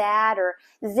says that, or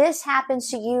this happens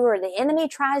to you, or the enemy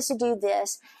tries to do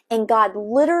this, and God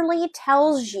literally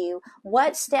tells you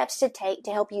what steps to take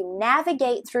to help you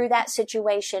navigate through that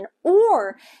situation,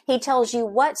 or He tells you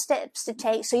what steps to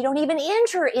take so you don't even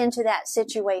enter into that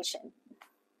situation.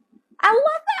 I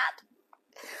love that.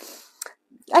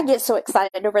 I get so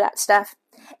excited over that stuff.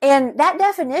 And that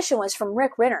definition was from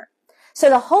Rick Renner. So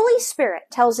the Holy Spirit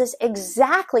tells us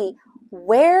exactly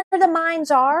where the mines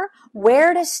are,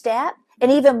 where to step,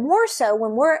 and even more so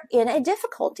when we're in a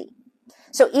difficulty.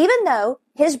 So even though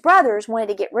his brothers wanted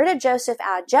to get rid of Joseph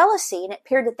out of jealousy, and it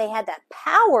appeared that they had that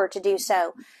power to do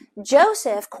so,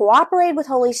 Joseph cooperated with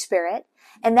Holy Spirit,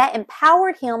 and that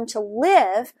empowered him to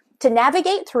live, to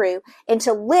navigate through, and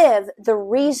to live the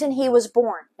reason he was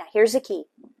born. Now here's the key.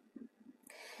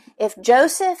 If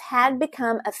Joseph had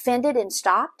become offended and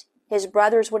stopped, his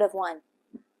brothers would have won,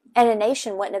 and a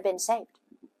nation wouldn't have been saved.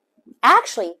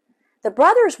 Actually, the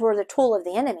brothers were the tool of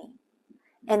the enemy,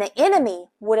 and the enemy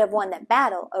would have won the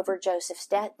battle over Joseph's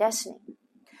destiny.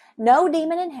 No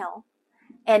demon in hell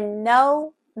and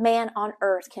no man on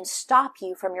earth can stop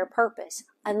you from your purpose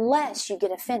unless you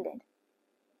get offended,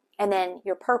 and then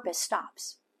your purpose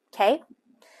stops. Okay?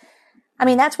 I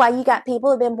mean, that's why you got people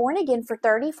who have been born again for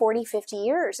 30, 40, 50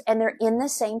 years, and they're in the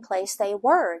same place they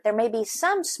were. There may be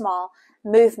some small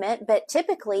movement, but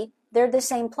typically they're the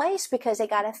same place because they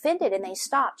got offended and they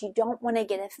stopped. You don't want to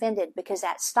get offended because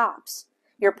that stops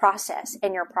your process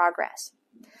and your progress.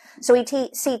 So we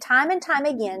see time and time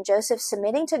again Joseph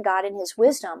submitting to God in his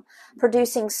wisdom,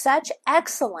 producing such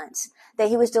excellence that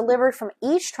he was delivered from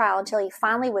each trial until he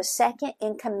finally was second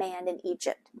in command in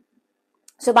Egypt.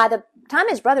 So by the time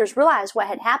his brothers realized what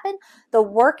had happened, the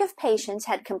work of patience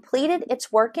had completed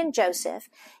its work in Joseph.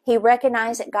 He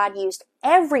recognized that God used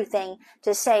everything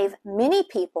to save many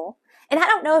people. And I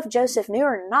don't know if Joseph knew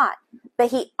or not, but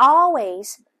he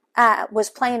always was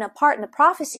playing a part in the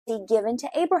prophecy given to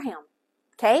Abraham.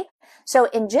 Okay? So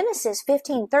in Genesis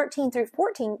 15:13 through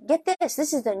 14, get this.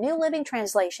 This is the New Living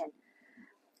Translation.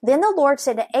 Then the Lord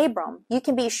said to Abram, "You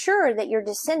can be sure that your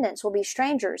descendants will be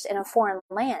strangers in a foreign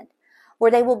land,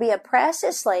 where they will be oppressed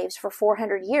as slaves for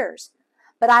 400 years.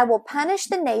 But I will punish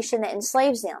the nation that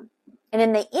enslaves them, and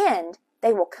in the end,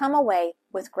 they will come away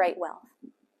with great wealth."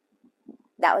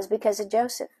 That was because of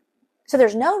Joseph. So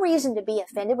there's no reason to be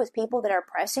offended with people that are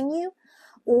oppressing you,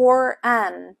 or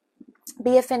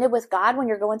be offended with God when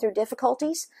you're going through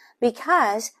difficulties,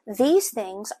 because these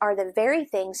things are the very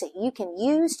things that you can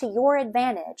use to your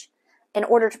advantage in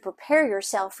order to prepare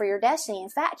yourself for your destiny. In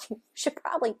fact, you should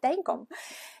probably thank them.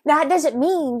 Now, it doesn't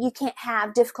mean you can't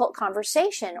have difficult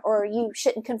conversation, or you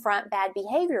shouldn't confront bad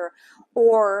behavior,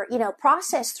 or,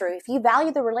 process through. If you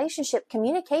value the relationship,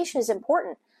 communication is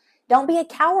important. Don't be a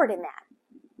coward in that.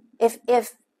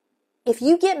 If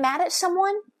you get mad at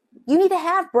someone, you need to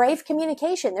have brave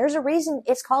communication. There's a reason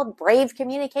it's called brave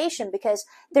communication, because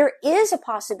there is a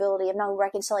possibility of no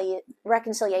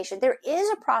reconciliation. There is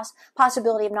a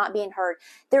possibility of not being heard.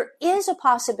 There is a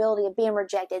possibility of being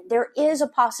rejected. There is a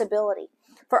possibility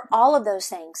for all of those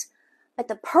things. But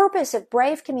the purpose of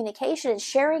brave communication and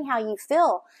sharing how you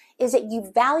feel is that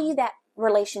you value that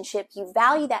relationship. You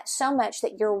value that so much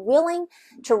that you're willing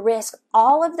to risk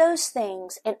all of those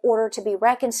things in order to be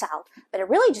reconciled. But it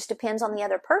really just depends on the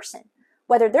other person,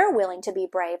 whether they're willing to be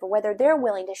brave or whether they're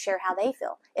willing to share how they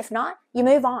feel. If not, you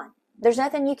move on. There's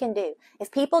nothing you can do.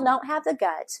 If people don't have the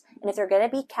guts, and if they're going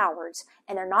to be cowards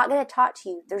and they're not going to talk to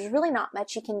you, there's really not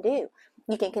much you can do.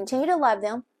 You can continue to love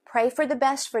them, pray for the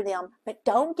best for them, but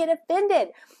don't get offended,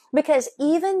 because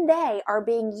even they are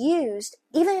being used,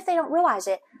 even if they don't realize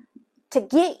it, to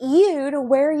get you to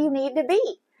where you need to be.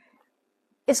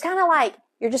 It's kind of like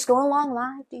you're just going along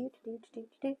life,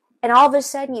 and all of a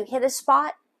sudden you hit a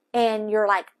spot and you're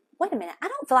like, wait a minute, I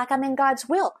don't feel like I'm in God's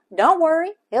will. Don't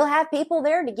worry, He'll have people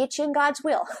there to get you in God's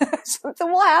will.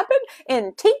 Something will happen,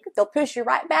 and tink, they'll push you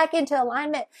right back into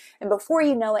alignment, and before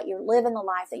you know it, you're living the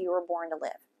life that you were born to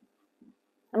live.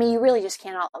 I mean, you really just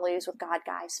cannot lose with God,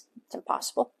 guys. It's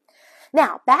impossible.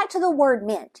 Now, back to the word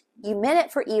meant. You meant it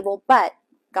for evil, but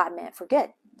God meant it for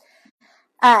good.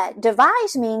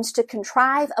 Devise means to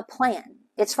contrive a plan.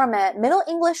 It's from a Middle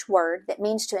English word that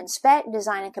means to inspect,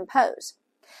 design, and compose.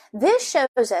 This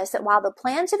shows us that while the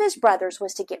plans of his brothers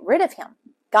was to get rid of him,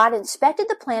 God inspected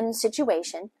the plan and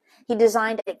situation, he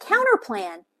designed a counter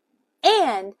plan,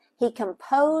 and he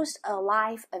composed a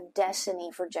life of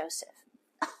destiny for Joseph.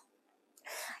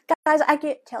 Guys, I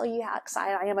can't tell you how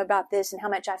excited I am about this and how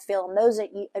much I feel, and those of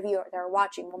you that are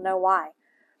watching will know why.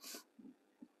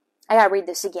 I gotta read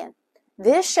this again.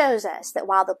 This shows us that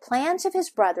while the plans of his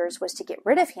brothers was to get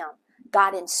rid of him,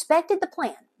 God inspected the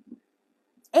plan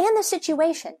and the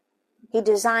situation. He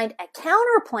designed a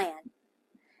counter plan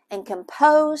and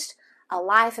composed a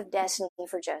life of destiny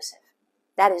for Joseph.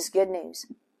 That is good news.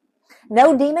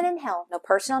 No demon in hell, no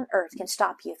person on earth can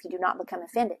stop you if you do not become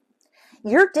offended.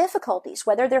 Your difficulties,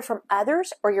 whether they're from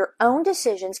others or your own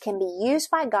decisions, can be used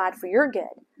by God for your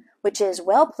good, which is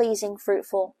well-pleasing,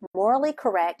 fruitful, morally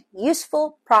correct,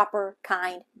 useful, proper,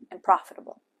 kind, and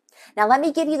profitable. Now let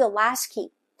me give you the last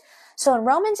key. So in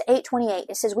Romans 8:28,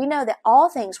 it says, we know that all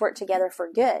things work together for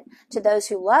good to those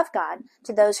who love God,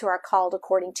 to those who are called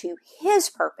according to his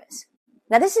purpose.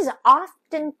 Now this is an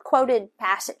often quoted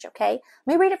passage, okay?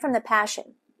 Let me read it from the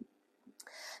Passion.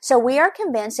 So we are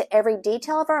convinced that every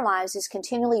detail of our lives is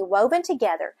continually woven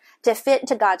together to fit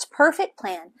into God's perfect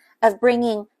plan of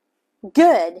bringing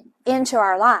good into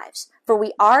our lives. For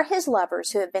we are his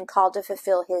lovers who have been called to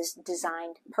fulfill his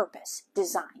designed purpose.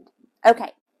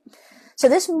 Okay. So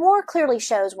this more clearly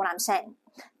shows what I'm saying.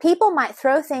 People might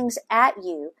throw things at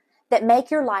you that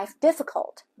make your life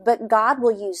difficult, but God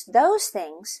will use those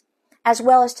things as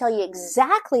well as tell you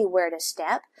exactly where to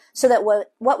step so that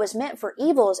what was meant for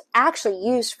evil is actually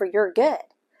used for your good.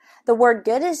 The word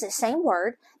good is the same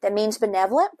word that means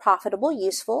benevolent, profitable,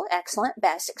 useful, excellent,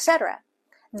 best, etc.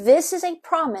 This is a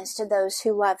promise to those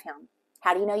who love him.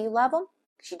 How do you know you love him?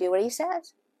 Because you do what he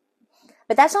says.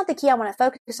 But that's not the key I want to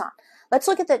focus on. Let's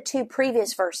look at the two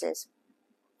previous verses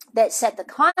that set the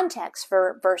context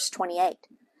for verse 28.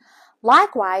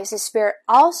 Likewise, the Spirit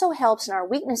also helps in our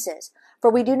weaknesses, for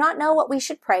we do not know what we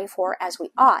should pray for as we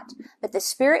ought, but the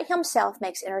Spirit himself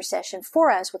makes intercession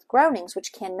for us with groanings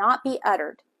which cannot be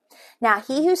uttered. Now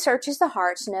he who searches the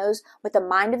hearts knows what the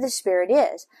mind of the Spirit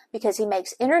is, because he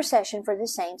makes intercession for the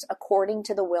saints according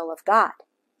to the will of God.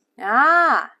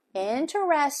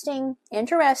 Interesting.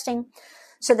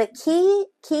 So the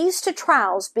keys to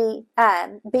trials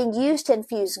being used to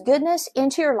infuse goodness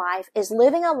into your life is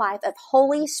living a life of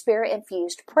Holy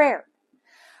Spirit-infused prayer.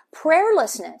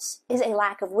 Prayerlessness is a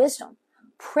lack of wisdom.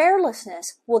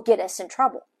 Prayerlessness will get us in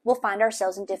trouble. We'll find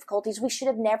ourselves in difficulties we should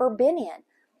have never been in.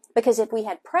 Because if we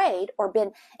had prayed or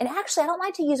been, and actually I don't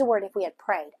like to use the word if we had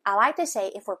prayed. I like to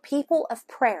say if we're people of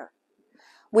prayer,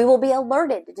 we will be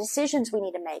alerted to decisions we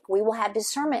need to make. We will have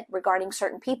discernment regarding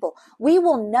certain people. We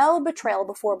will know betrayal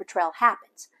before betrayal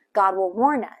happens. God will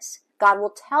warn us. God will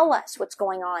tell us what's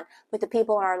going on with the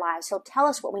people in our lives. He'll tell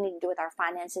us what we need to do with our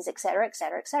finances, etc.,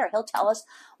 etc., etc. He'll tell us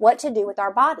what to do with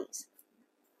our bodies.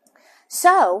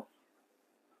 So,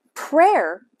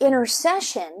 prayer,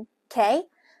 intercession, okay?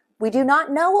 We do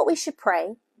not know what we should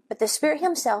pray, but the Spirit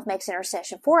himself makes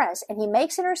intercession for us, and he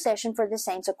makes intercession for the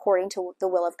saints according to the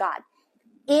will of God.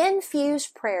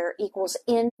 Infused prayer equals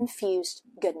infused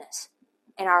goodness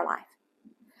in our life.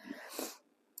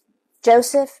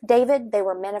 Joseph, David, they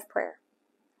were men of prayer.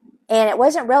 And it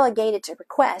wasn't relegated to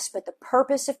requests, but the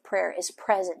purpose of prayer is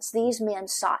presence. These men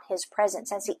sought his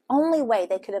presence. That's the only way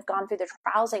they could have gone through the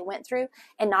trials they went through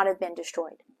and not have been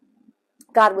destroyed.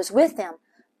 God was with them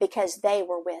because they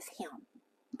were with him.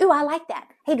 Ooh, I like that.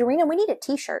 Hey, Dorina, we need a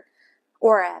t-shirt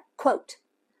or a quote.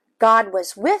 God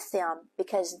was with them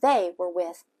because they were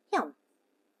with him.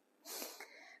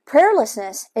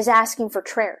 Prayerlessness is asking for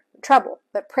trouble,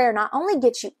 but prayer not only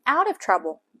gets you out of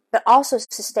trouble, but also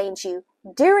sustains you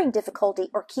during difficulty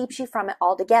or keeps you from it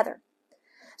altogether.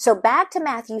 So back to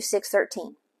Matthew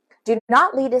 6:13. Do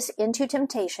not lead us into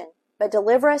temptation, but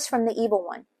deliver us from the evil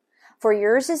one. For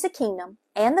yours is the kingdom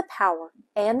and the power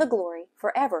and the glory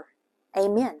forever.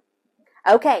 Amen.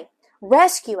 Okay,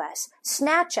 rescue us,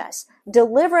 snatch us,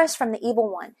 deliver us from the evil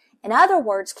one. In other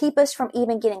words, keep us from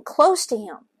even getting close to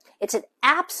him. It's an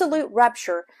absolute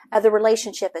rupture of the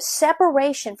relationship, a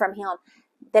separation from him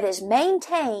that is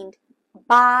maintained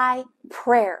by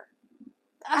prayer.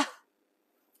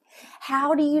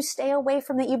 How do you stay away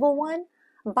from the evil one?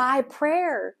 By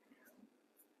prayer.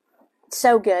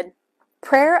 So good.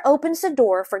 Prayer opens the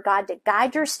door for God to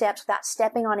guide your steps without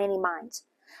stepping on any mines.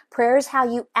 Prayer is how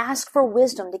you ask for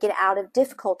wisdom to get out of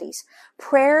difficulties.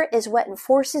 Prayer is what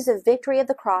enforces the victory of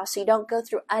the cross so you don't go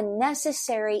through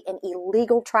unnecessary and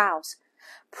illegal trials.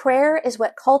 Prayer is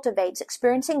what cultivates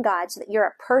experiencing God so that you're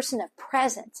a person of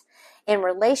presence in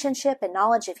relationship and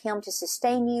knowledge of him to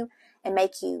sustain you and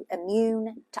make you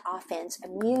immune to offense.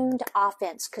 Immune to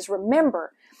offense. Because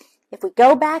remember, if we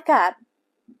go back up,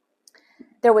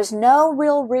 there was no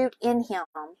real root in him.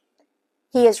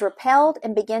 He is repelled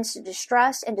and begins to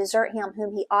distrust and desert him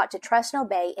whom he ought to trust and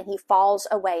obey, and he falls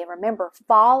away. And remember,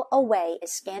 fall away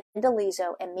is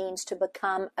scandalizo and means to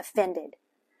become offended.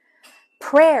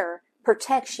 Prayer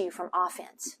protects you from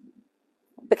offense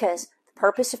because the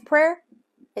purpose of prayer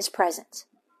is presence.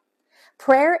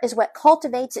 Prayer is what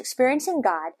cultivates experiencing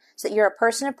God so that you're a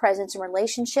person of presence and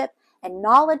relationship and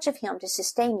knowledge of him to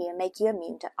sustain you and make you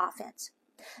immune to offense.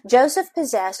 Joseph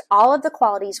possessed all of the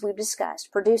qualities we've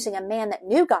discussed, producing a man that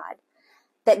knew God,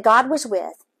 that God was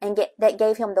with, and that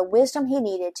gave him the wisdom he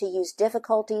needed to use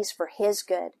difficulties for his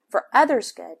good, for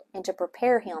others' good, and to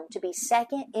prepare him to be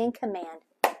second in command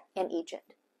in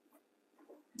Egypt.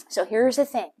 So here's the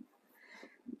thing.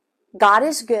 God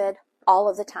is good all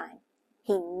of the time.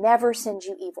 He never sends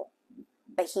you evil,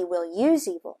 but he will use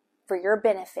evil for your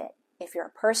benefit if you're a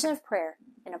person of prayer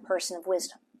and a person of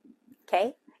wisdom.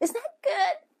 Okay? Isn't that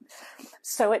good?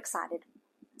 So excited.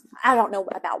 I don't know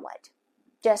about what.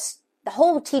 Just the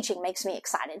whole teaching makes me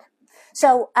excited.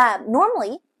 So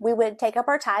normally we would take up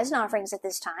our tithes and offerings at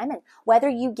this time, and whether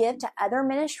you give to other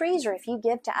ministries or if you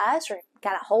give to us or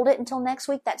got to hold it until next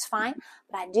week, that's fine.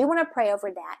 But I do want to pray over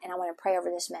that, and I want to pray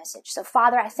over this message. So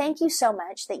Father, I thank you so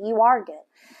much that you are good.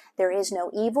 There is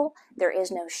no evil. There is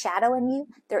no shadow in you.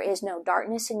 There is no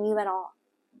darkness in you at all.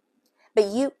 But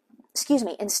you,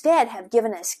 instead have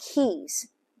given us keys.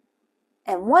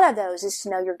 And one of those is to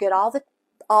know you're good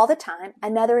all the time.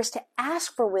 Another is to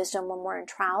ask for wisdom when we're in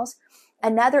trials.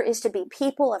 Another is to be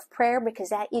people of prayer because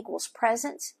that equals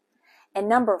presence. And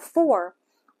number 4,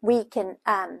 we can,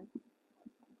 I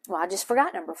just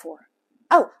forgot number 4.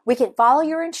 Oh, we can follow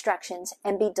your instructions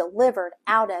and be delivered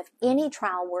out of any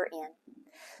trial we're in.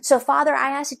 So, Father,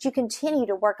 I ask that you continue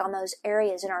to work on those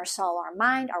areas in our soul, our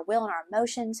mind, our will, and our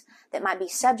emotions that might be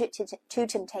subject to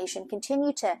temptation.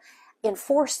 Continue to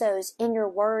enforce those in your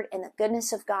word and the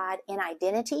goodness of God in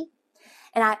identity.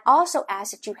 And I also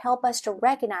ask that you help us to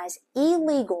recognize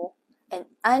illegal and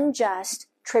unjust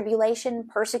tribulation,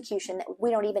 persecution that we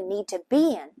don't even need to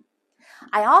be in.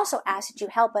 I also ask that you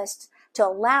help us to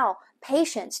allow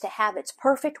patience to have its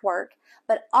perfect work,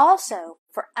 but also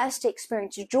for us to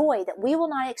experience joy that we will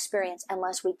not experience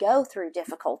unless we go through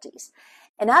difficulties.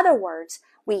 In other words,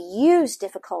 we use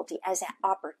difficulty as an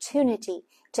opportunity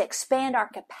to expand our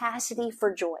capacity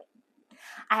for joy.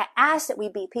 I ask that we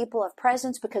be people of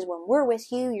presence because when we're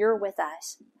with you, you're with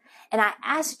us. And I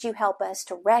ask that you help us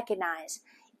to recognize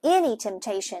any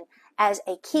temptation as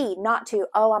a key, not to,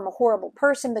 I'm a horrible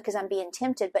person because I'm being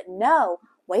tempted, but no,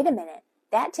 wait a minute.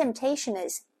 That temptation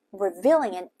is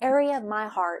revealing an area of my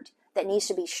heart that needs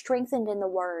to be strengthened in the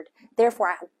word. Therefore,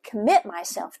 I commit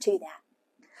myself to that.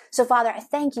 So, Father, I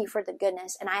thank you for the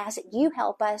goodness, and I ask that you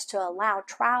help us to allow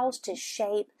trials to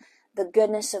shape the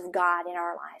goodness of God in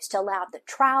our lives, to allow the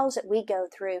trials that we go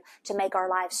through to make our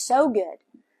lives so good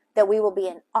that we will be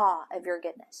in awe of your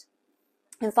goodness.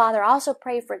 And Father, I also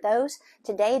pray for those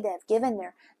today that have given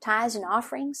their tithes and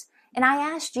offerings, and I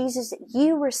ask, Jesus, that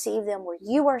you receive them where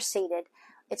you are seated.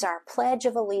 It's our pledge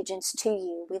of allegiance to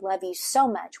you. We love you so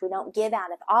much. We don't give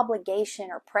out of obligation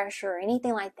or pressure or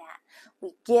anything like that.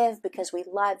 We give because we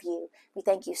love you. We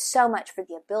thank you so much for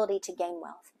the ability to gain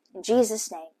wealth. In Jesus'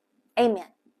 name, amen.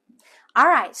 All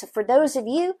right, so for those of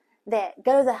you that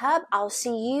go to the Hub, I'll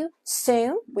see you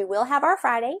soon. We will have our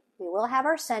Friday. We will have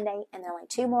our Sunday, and there are only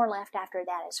 2 more left after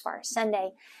that as far as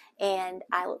Sunday. And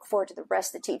I look forward to the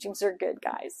rest of the teachings. They're good,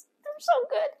 guys. They're so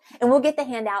good. And we'll get the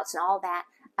handouts and all that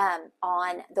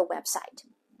on the website.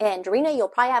 And Dorina, you'll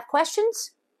probably have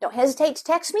questions. Don't hesitate to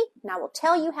text me, and I will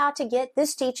tell you how to get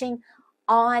this teaching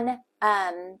on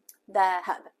the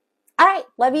Hub. All right,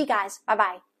 love you guys.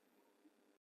 Bye-bye.